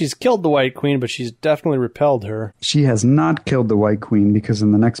don't know if she's killed the White Queen, but she's definitely repelled her. She has not killed the White Queen because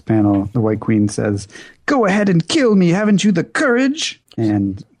in the next panel, the White Queen says, "Go ahead and kill me, haven't you the courage?"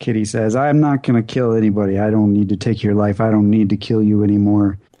 And Kitty says, "I'm not going to kill anybody. I don't need to take your life. I don't need to kill you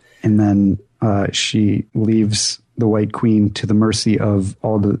anymore." And then she leaves the White Queen to the mercy of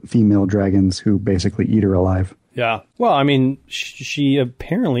all the female dragons who basically eat her alive. Yeah. Well, I mean, she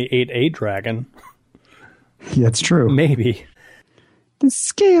apparently ate a dragon. Yeah, it's true. Maybe. The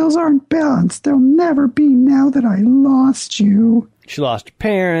scales aren't balanced. They'll never be now that I lost you. She lost her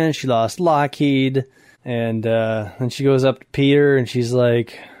parents. She lost Lockheed. And then she goes up to Peter and she's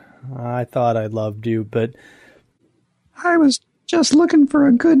like, "I thought I loved you, but..." "I was just looking for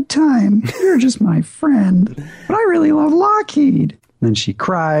a good time. You're just my friend. But I really love Lockheed." Then she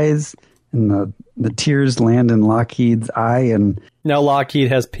cries. And the tears land in Lockheed's eye, and Now Lockheed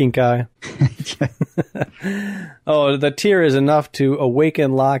has pink eye. Oh, the tear is enough to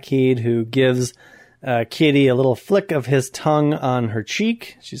awaken Lockheed, who gives Kitty a little flick of his tongue on her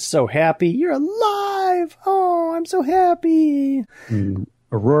cheek. She's so happy. You're alive! Oh, I'm so happy. and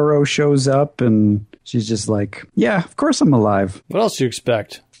Aurora shows up, and she's just like, yeah, of course I'm alive. What else do you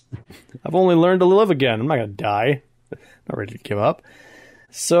expect? I've only learned to live again. I'm not going to die. Not ready to give up.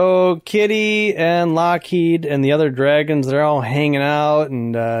 So Kitty and Lockheed and the other dragons, they're all hanging out,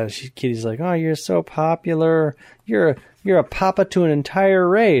 and Kitty's like, oh, you're so popular. You're a papa to an entire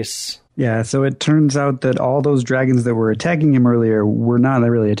race. Yeah, so it turns out that all those dragons that were attacking him earlier were not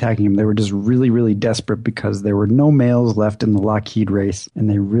really attacking him. They were just really, really desperate because there were no males left in the Lockheed race, and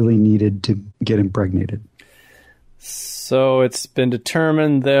they really needed to get impregnated. So it's been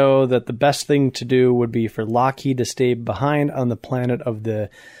determined, though, that the best thing to do would be for Lockheed to stay behind on the planet of the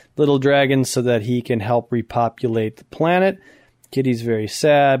little dragons so that he can help repopulate the planet. Kitty's very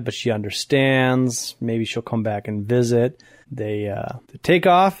sad, but she understands. Maybe she'll come back and visit. They take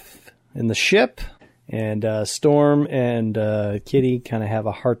off in the ship, and Storm and Kitty kind of have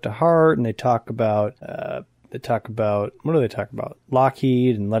a heart-to-heart, and they talk about, what do they talk about?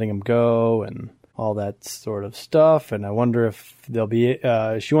 Lockheed and letting him go, and all that sort of stuff. And I wonder if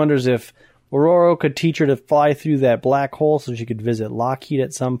she wonders if Aurora could teach her to fly through that black hole so she could visit Lockheed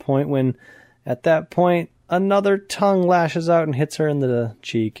at some point, when at that point another tongue lashes out and hits her in the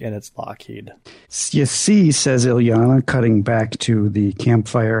cheek, and it's Lockheed. You see, says Ilyana, cutting back to the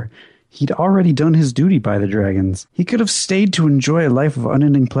campfire, he'd already done his duty by the dragons. He could have stayed to enjoy a life of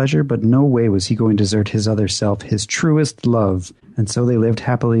unending pleasure, but no way was he going to desert his other self, his truest love. And so they lived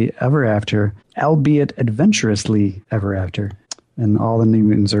happily ever after, albeit adventurously ever after. And all the new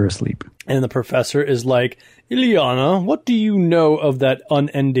mutants are asleep. And the professor is like, Ilyana, what do you know of that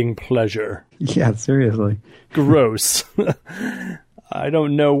unending pleasure? Yeah, seriously. Gross. I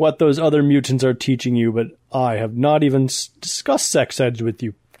don't know what those other mutants are teaching you, but I have not even discussed sex ed with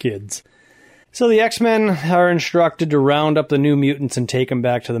you kids. So the X-Men are instructed to round up the new mutants and take them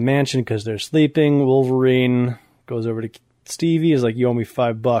back to the mansion because they're sleeping. Wolverine goes over to Stevie, is like, you owe me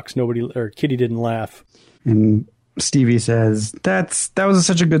 $5. Kitty didn't laugh. And Stevie says, that was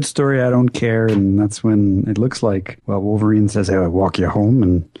such a good story, I don't care. And that's when it looks like, well, Wolverine says, hey, I'll walk you home.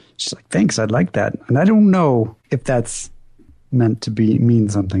 And she's like, thanks, I'd like that. And I don't know if that's meant to mean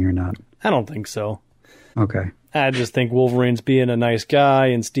something or not. I don't think so. Okay. I just think Wolverine's being a nice guy,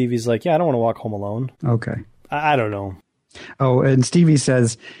 and Stevie's like, yeah, I don't want to walk home alone. Okay. I don't know. Oh, and Stevie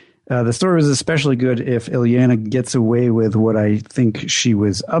says, the story was especially good if Ilyana gets away with what I think she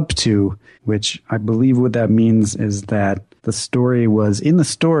was up to, which I believe what that means is that the story was, in the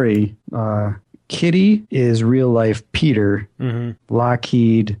story, Kitty is real life Peter,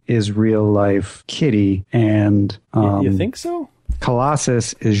 Lockheed is real life Kitty, and you think so?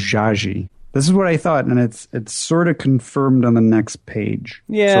 Colossus is Zsaji. This is what I thought, and it's sort of confirmed on the next page.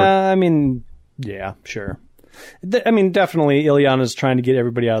 Yeah, sort of. I mean, yeah, sure. Definitely Ilyana's trying to get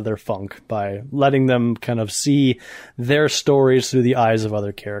everybody out of their funk by letting them kind of see their stories through the eyes of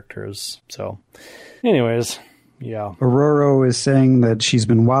other characters. So, anyways, yeah. Aurora is saying that she's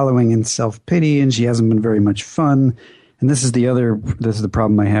been wallowing in self-pity and she hasn't been very much fun. And this is the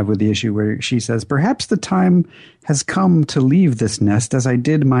problem I have with the issue, where she says, perhaps the time has come to leave this nest, as I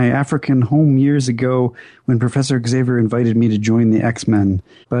did my African home years ago when Professor Xavier invited me to join the X-Men.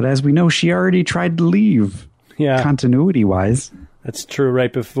 But as we know, she already tried to leave, continuity-wise. That's true.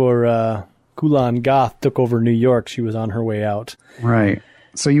 Right before Kulan Gath took over New York, she was on her way out. Right.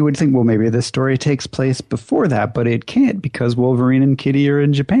 So you would think, well, maybe this story takes place before that, but it can't because Wolverine and Kitty are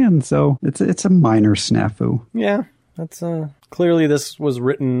in Japan, so it's a minor snafu. Yeah. That's clearly this was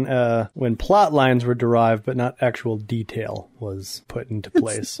written when plot lines were derived, but not actual detail was put into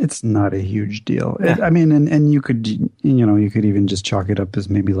place. It's not a huge deal. And you could even just chalk it up as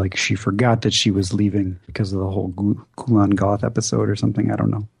maybe like she forgot that she was leaving because of the whole Kulan Gath episode or something. I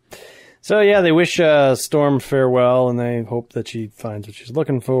don't know. So yeah, they wish Storm farewell, and they hope that she finds what she's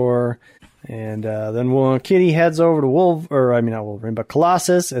looking for. And then Kitty heads over to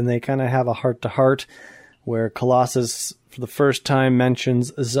Colossus, and they kind of have a heart-to-heart, where Colossus, for the first time,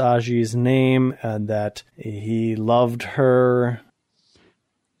 mentions Zsaji's name and that he loved her.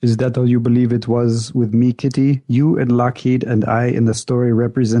 Is that how you believe it was with me, Kitty? You and Lockheed and I in the story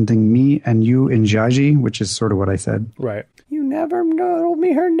representing me and you in Zsaji, which is sort of what I said. Right. You never told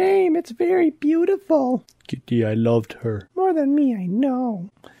me her name. It's very beautiful. Kitty, I loved her. More than me, I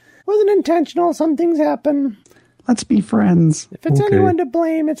know. Wasn't intentional. Some things happen. Let's be friends. If it's anyone to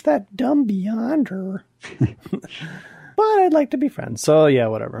blame, it's that dumb Beyonder. But but I'd like to be friends. So yeah,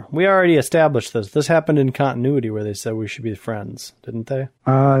 whatever. We already established this. This happened in continuity where they said we should be friends, didn't they?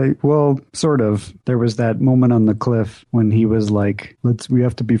 Well, sort of. There was that moment on the cliff when he was like, we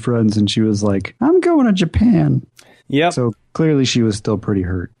have to be friends. And she was like, I'm going to Japan. Yep. So clearly she was still pretty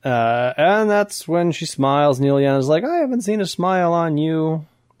hurt. And that's when she smiles. And Ilyana's like, I haven't seen a smile on you.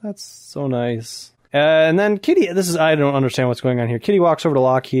 That's so nice. And then Kitty, I don't understand what's going on here. Kitty walks over to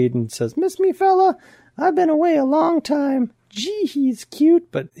Lockheed and says, Miss me, fella? I've been away a long time. Gee, he's cute.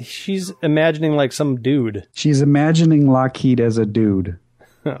 But she's imagining like some dude. She's imagining Lockheed as a dude.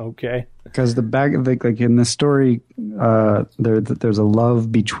 Okay. Because like in the story, there's a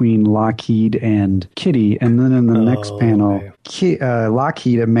love between Lockheed and Kitty, and then in the next panel,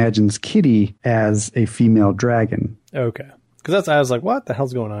 Lockheed imagines Kitty as a female dragon. Okay. Because I was like, what the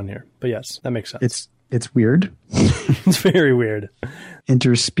hell's going on here? But yes, that makes sense. It's weird. It's very weird.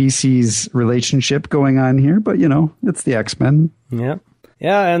 Interspecies relationship going on here, but it's the X-Men. Yeah.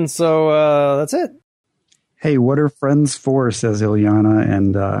 Yeah, and so that's it. Hey, what are friends for, says Ilyana,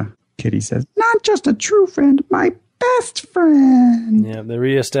 and Kitty says, not just a true friend, my best friend. Yeah, they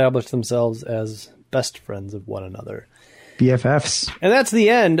reestablished themselves as best friends of one another. BFFs. And that's the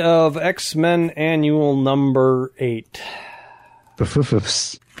end of X-Men Annual number 8.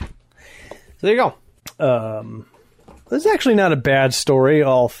 BFFs. So there you go. This is actually not a bad story,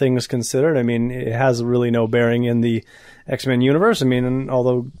 all things considered. I mean, it has really no bearing in the X-Men universe. I mean,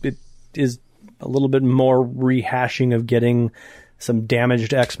 although it is a little bit more rehashing of getting some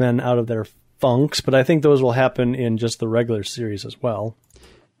damaged X-Men out of their funks, but I think those will happen in just the regular series as well.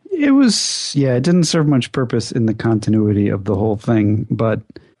 It didn't serve much purpose in the continuity of the whole thing, but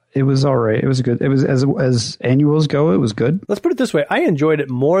it was all right. It was good. It was, as annuals go, it was good. Let's put it this way. I enjoyed it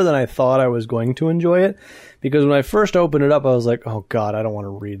more than I thought I was going to enjoy it, because when I first opened it up, I was like, oh God, I don't want to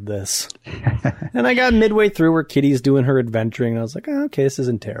read this. And I got midway through where Kitty's doing her adventuring, and I was like, oh, okay, this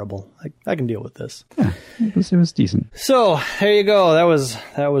isn't terrible. I can deal with this. Yeah, it was decent. So there you go. That was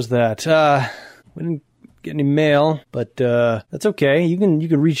that. We didn't get any mail, but that's okay. You can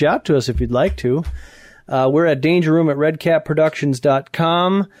reach out to us if you'd like to. We're at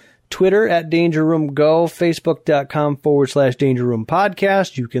dangerroom@redcapproductions.com, Twitter @dangerroomgo,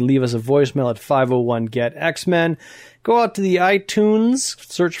 facebook.com/dangerroompodcast. You can leave us a voicemail at 501-GET-X-Men. Go out to the iTunes,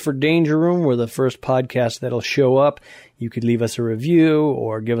 search for Danger Room. We're the first podcast that'll show up. You could leave us a review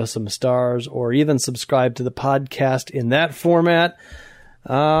or give us some stars or even subscribe to the podcast in that format.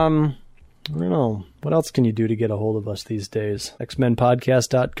 I don't know. What else can you do to get a hold of us these days?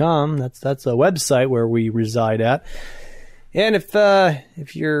 xmenpodcast.com. That's a website where we reside at. And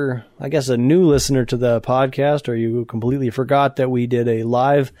if you're, I guess, a new listener to the podcast, or you completely forgot that we did a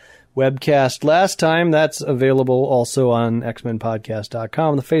live webcast last time, that's available also on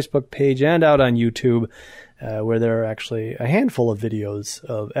xmenpodcast.com, the Facebook page, and out on YouTube, where there are actually a handful of videos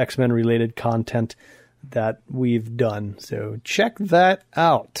of X-Men related content that we've done. So check that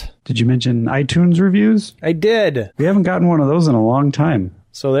out. Did you mention iTunes reviews? I did. We haven't gotten one of those in a long time.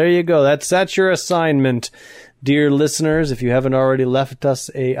 So there you go. That's your assignment, dear listeners. If you haven't already left us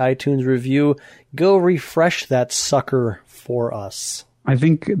a iTunes review, go refresh that sucker for us. I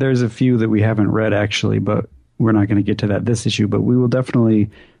think there's a few that we haven't read, actually, but we're not going to get to that this issue. But we will definitely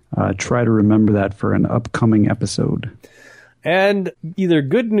try to remember that for an upcoming episode. And either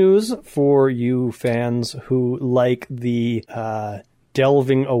good news for you fans who like the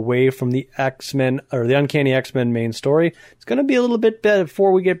delving away from the X-Men or the Uncanny X-Men main story. It's going to be a little bit better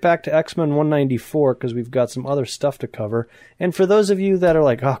before we get back to X-Men 194, because we've got some other stuff to cover. And for those of you that are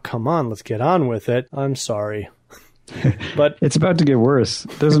like, oh, come on, let's get on with it, I'm sorry. But it's about to get worse.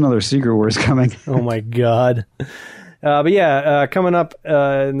 There's another Secret Wars coming. Oh, my God. But yeah, coming up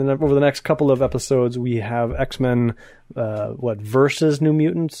over the next couple of episodes, we have X-Men, versus New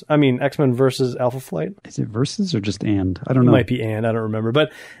Mutants? I mean, X-Men versus Alpha Flight. Is it versus or just and? I don't know. It might be and. I don't remember.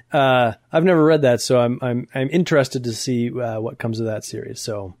 But I've never read that, so I'm interested to see what comes of that series.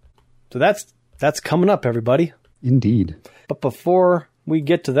 So that's coming up, everybody. Indeed. But before we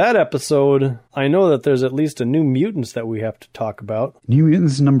get to that episode, I know that there's at least a New Mutants that we have to talk about. New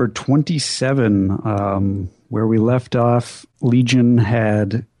Mutants number 27. Where we left off, Legion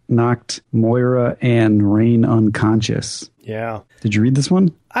had knocked Moira and Rain unconscious. Yeah. Did you read this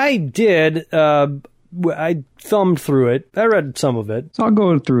one? I did. I thumbed through it. I read some of it. So I'll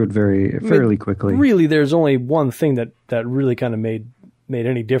go through it fairly quickly. Really, there's only one thing that really kind of made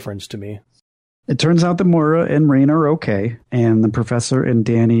any difference to me. It turns out that Moira and Rain are okay, and the professor and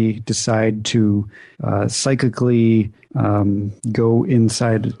Danny decide to psychically go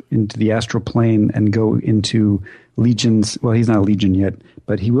into the astral plane and go into Legion's... Well, he's not a Legion yet,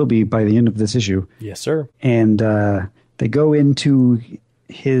 but he will be by the end of this issue. Yes, sir. And they go into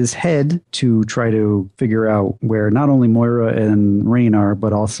his head to try to figure out where not only Moira and Rain are,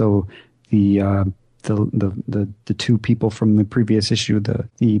 but also the two people from the previous issue,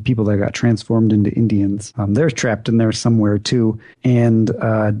 the people that got transformed into Indians. They're trapped in there somewhere too. And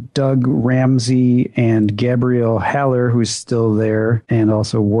Doug Ramsey and Gabrielle Haller, who's still there, and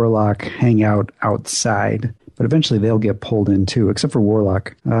also Warlock hang out outside. But eventually they'll get pulled in too, except for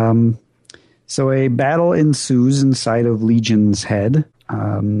Warlock. So a battle ensues inside of Legion's head.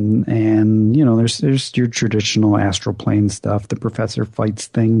 And there's your traditional astral plane stuff. The professor fights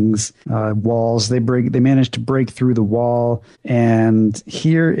things, walls. They manage to break through the wall. And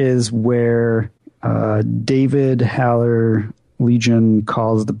here is where David Haller Legion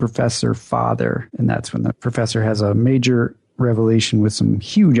calls the professor father. And that's when the professor has a major revelation with some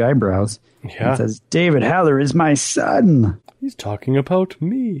huge eyebrows. Yeah. It says, David Haller is my son. He's talking about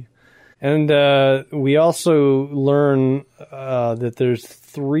me. And we also learn that there's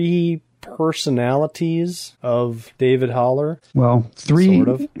 3 personalities of David Haller. Well, three Sort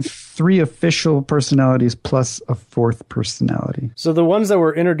of. 3 official personalities plus a 4th personality. So the ones that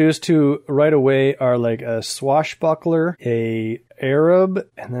we're introduced to right away are like a swashbuckler, a Arab,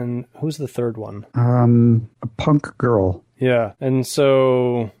 and then who's the third one? A punk girl. Yeah, and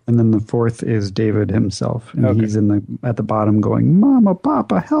so... And then the 4th is David himself. And Okay. he's at the bottom going, Mama,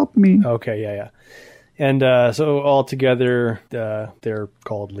 Papa, help me. Okay, yeah. And so all together, they're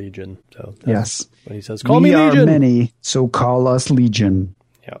called Legion. So that's Yes. when he says, call me We are Legion. many, so call us Legion.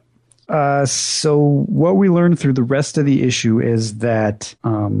 Yeah. So what we learn through the rest of the issue is that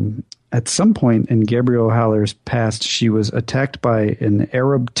at some point in Gabrielle Haller's past, she was attacked by an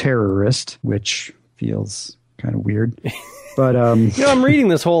Arab terrorist, which feels kind of weird. But I'm reading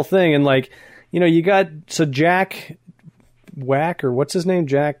this whole thing, and you got Jack Whack, or what's his name?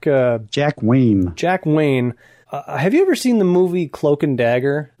 Jack Wayne. Jack Wayne. Have you ever seen the movie Cloak and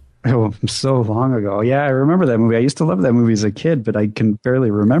Dagger? Oh, so long ago. Yeah, I remember that movie. I used to love that movie as a kid, but I can barely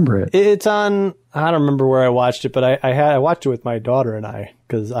remember it. It's on, I don't remember where I watched it, but I watched it with my daughter and I,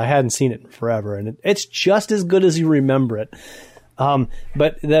 because I hadn't seen it in forever, and it's just as good as you remember it.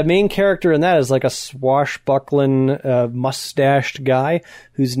 But the main character in that is like a swashbuckling, mustached guy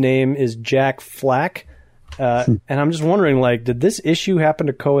whose name is Jack Flack. And I'm just wondering, did this issue happen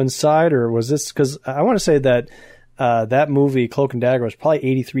to coincide, or was this, because I want to say that that movie, Cloak and Dagger, was probably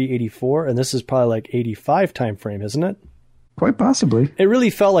 83, 84, and this is probably like 85 time frame, isn't it? Quite possibly. It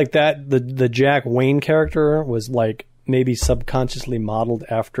really felt like that the Jack Wayne character was like maybe subconsciously modeled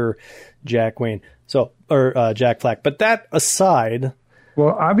after Jack Wayne. So, or Jack Flack. But that aside... Well,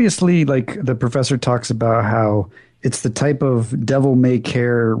 obviously, the professor talks about how it's the type of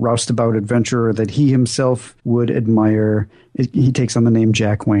devil-may-care, roustabout adventurer that he himself would admire. He takes on the name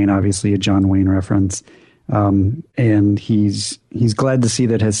Jack Wayne, obviously a John Wayne reference. And he's glad to see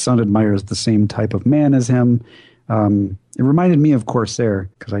that his son admires the same type of man as him. It reminded me of Corsair,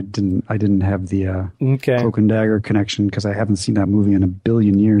 because I didn't have the Cloak and Dagger connection, because I haven't seen that movie in a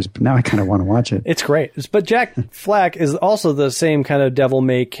billion years, but now I kind of want to watch it. It's great. But Jack Flack is also the same kind of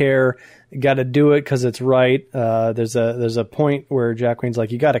devil-may-care, got to do it because it's right. There's a point where Jack Wayne's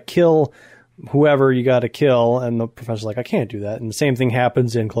like, you got to kill whoever you got to kill, and the professor's like, I can't do that. And the same thing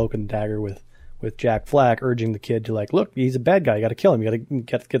happens in Cloak and Dagger with Jack Flack, urging the kid to look, he's a bad guy, you got to kill him, you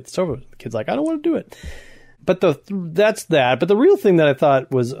got to get this over with. The kid's like, I don't want to do it. But that's that. But the real thing that I thought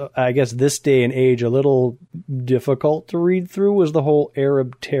was, I guess, this day and age, a little difficult to read through was the whole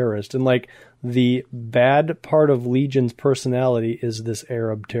Arab terrorist. And the bad part of Legion's personality is this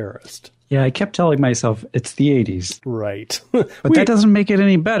Arab terrorist. Yeah, I kept telling myself it's the 80s. Right. But that doesn't make it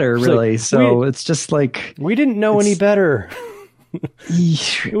any better, really. It's just we didn't know any better.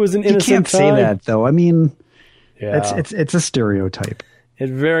 It was an innocent You can't say that, though. I mean, yeah. it's a stereotype. It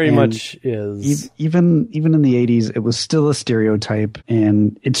very much is. Even in the 80s, it was still a stereotype,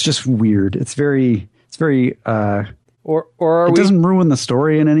 and it's just weird. It's very or it doesn't ruin the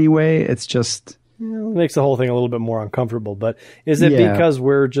story in any way. It's just it makes the whole thing a little bit more uncomfortable. But is it because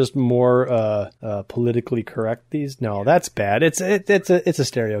we're just more politically correct No, that's bad. It's a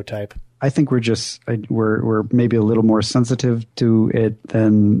stereotype. I think we're maybe a little more sensitive to it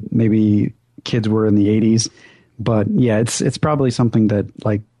than maybe kids were in the 80s. But yeah, it's probably something that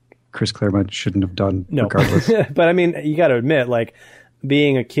Chris Claremont shouldn't have done regardless. But I mean, you got to admit,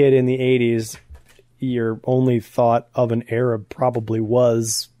 being a kid in the 80s, your only thought of an Arab probably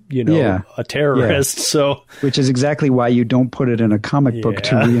was, a terrorist. Yeah. So, which is exactly why you don't put it in a comic book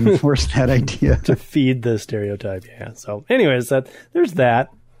to reinforce that idea. To feed the stereotype. Yeah. So anyways, there's that.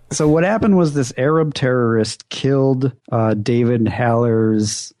 So what happened was this Arab terrorist killed David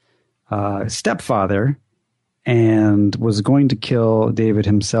Haller's stepfather, and was going to kill David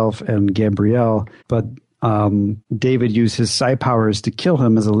himself and Gabrielle, but David used his psi powers to kill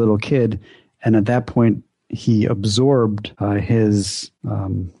him as a little kid, and at that point he absorbed his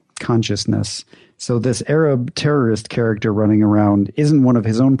consciousness. So this Arab terrorist character running around isn't one of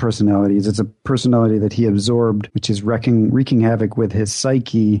his own personalities. It's a personality that he absorbed, which is wreaking havoc with his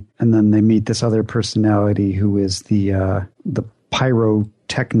psyche. And then they meet this other personality who is the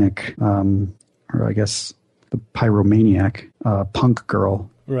pyrotechnic, or I guess the pyromaniac, punk girl.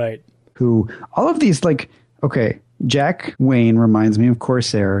 Right. Who, all of these, like, okay, Jack Wayne reminds me of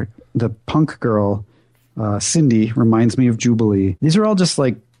Corsair. The punk girl, Cindy, reminds me of Jubilee. These are all just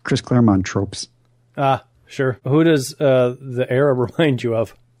like Chris Claremont tropes. Ah, sure. Who does the Arab remind you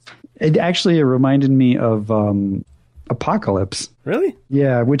of? It reminded me of Apocalypse. Really?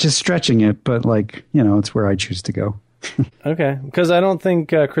 Yeah, which is stretching it, but like, you know, it's where I choose to go. Okay, because I don't think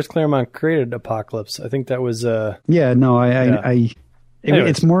Chris Claremont created Apocalypse. I think that was... Yeah, no,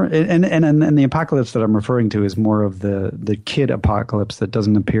 it's more... And the Apocalypse that I'm referring to is more of the kid Apocalypse that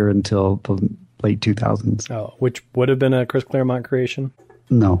doesn't appear until the late 2000s. Oh, which would have been a Chris Claremont creation?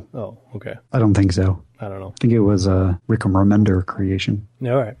 No. Oh, okay. I don't think so. I don't know. I think it was a Rick Remender creation.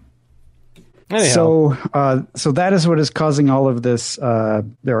 All right. Anyhow. So that is what is causing all of this.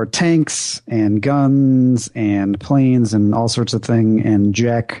 There are tanks and guns and planes and all sorts of things. And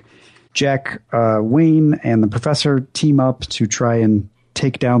Jack Wayne and the professor team up to try and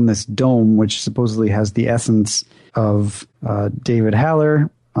take down this dome, which supposedly has the essence of David Haller.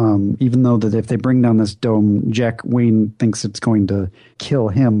 Even though that if they bring down this dome, Jack Wayne thinks it's going to kill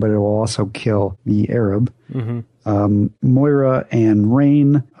him, but it will also kill the Arab. Mm-hmm. Moira and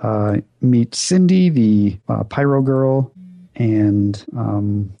Rain meet Cindy, the pyro girl, and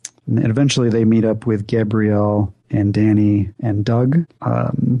eventually they meet up with Gabrielle and Danny and Doug.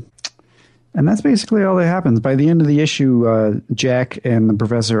 And that's basically all that happens. By the end of the issue, Jack and the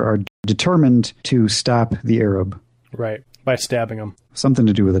professor are determined to stop the Arab. Right. By stabbing him. Something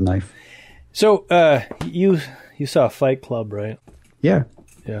to do with a knife. So you saw Fight Club, right? Yeah.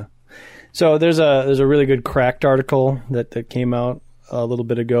 Yeah. So there's a really good Cracked article that came out a little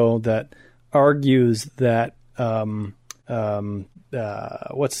bit ago that argues that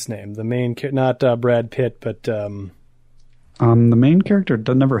what's his name? The main not Brad Pitt, but the main character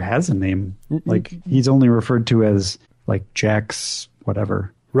never has a name. Like he's only referred to as like Jack's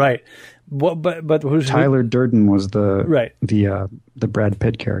whatever. Right. But who's Tyler Durden was the right the Brad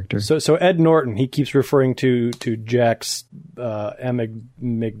Pitt character. So Ed Norton, he keeps referring to Jack's amygdala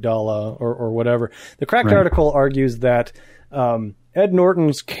or whatever. The Cracked article argues that Ed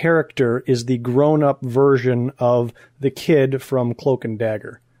Norton's character is the grown-up version of the kid from Cloak and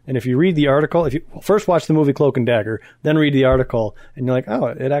Dagger. And if you read the article, if you first watch the movie Cloak and Dagger, then read the article, and you're like, oh,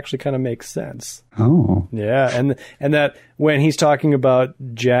 it actually kind of makes sense. Oh. Yeah, and that when he's talking about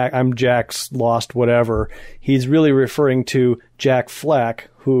Jack, I'm Jack's lost whatever, he's really referring to Jack Flack,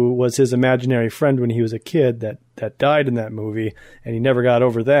 who was his imaginary friend when he was a kid that died in that movie, and he never got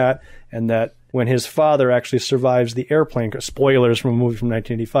over that, and that when his father actually survives the airplane, spoilers from a movie from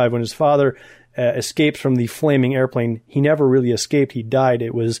 1985, when his father escapes from the flaming airplane, he never really escaped. He died.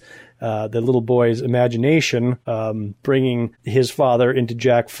 It was the little boy's imagination bringing his father into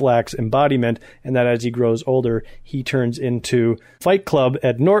Jack Flack's embodiment, and that as he grows older, he turns into Fight Club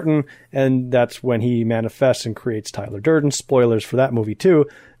Ed Norton, and that's when he manifests and creates Tyler Durden. Spoilers for that movie, too.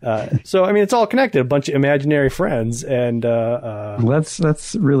 So, I mean, it's all connected. A bunch of imaginary friends. And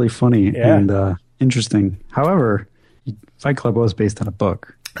that's really funny and interesting. However, Fight Club was based on a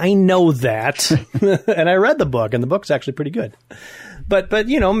book. I know that. And I read the book, and the book's actually pretty good. But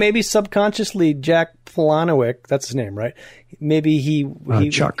you know, maybe subconsciously Jack Palahniuk, that's his name, right? Maybe he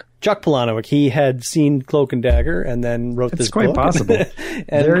Chuck Palahniuk, he had seen Cloak and Dagger and then wrote this book. It's quite possible.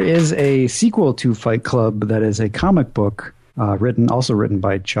 There is a sequel to Fight Club that is a comic book also written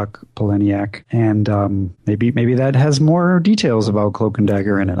by Chuck Palahniuk, and maybe that has more details about Cloak and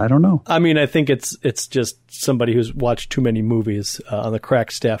Dagger in it. I don't know. I mean, I think it's just somebody who's watched too many movies on the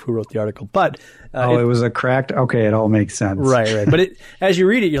Cracked staff who wrote the article. But it was a Cracked. Okay, it all makes sense. Right. But as you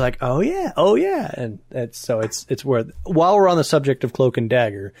read it, you're like, oh yeah, and it's where, while we're on the subject of Cloak and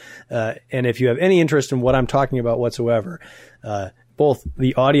Dagger, and if you have any interest in what I'm talking about whatsoever, both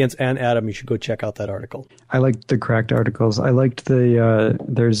the audience and Adam, you should go check out that article. I liked the Cracked articles. I liked they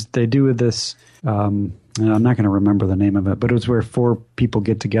do this, I'm not going to remember the name of it, but it was where four people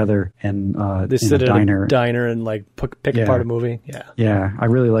get together and they sit in a diner and like pick apart a movie. Yeah. Yeah. I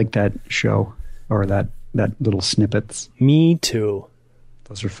really like that show, or that little snippets. Me too.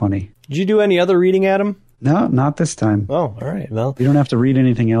 Those are funny. Did you do any other reading, Adam? No, not this time. Oh, all right. Well, you don't have to read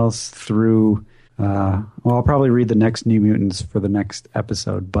anything else through I'll probably read the next New Mutants for the next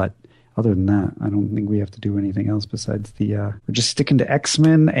episode, but other than that, I don't think we have to do anything else besides we're just sticking to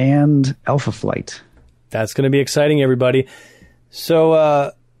X-Men and Alpha Flight. That's going to be exciting, everybody.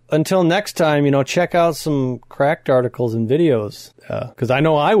 So until next time, check out some Cracked articles and videos, because I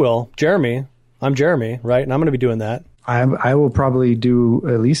know I will. I'm Jeremy, right? And I'm going to be doing that. I will probably do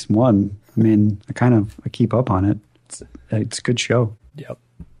at least one. I mean, I keep up on it. It's a good show. Yep.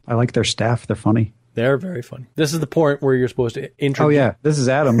 I like their staff. They're funny. They're very funny. This is the point where you're supposed to introduce. Oh, yeah. This is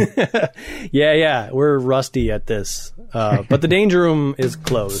Adam. Yeah. We're rusty at this. But the Danger Room is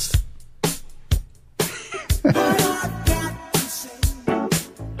closed.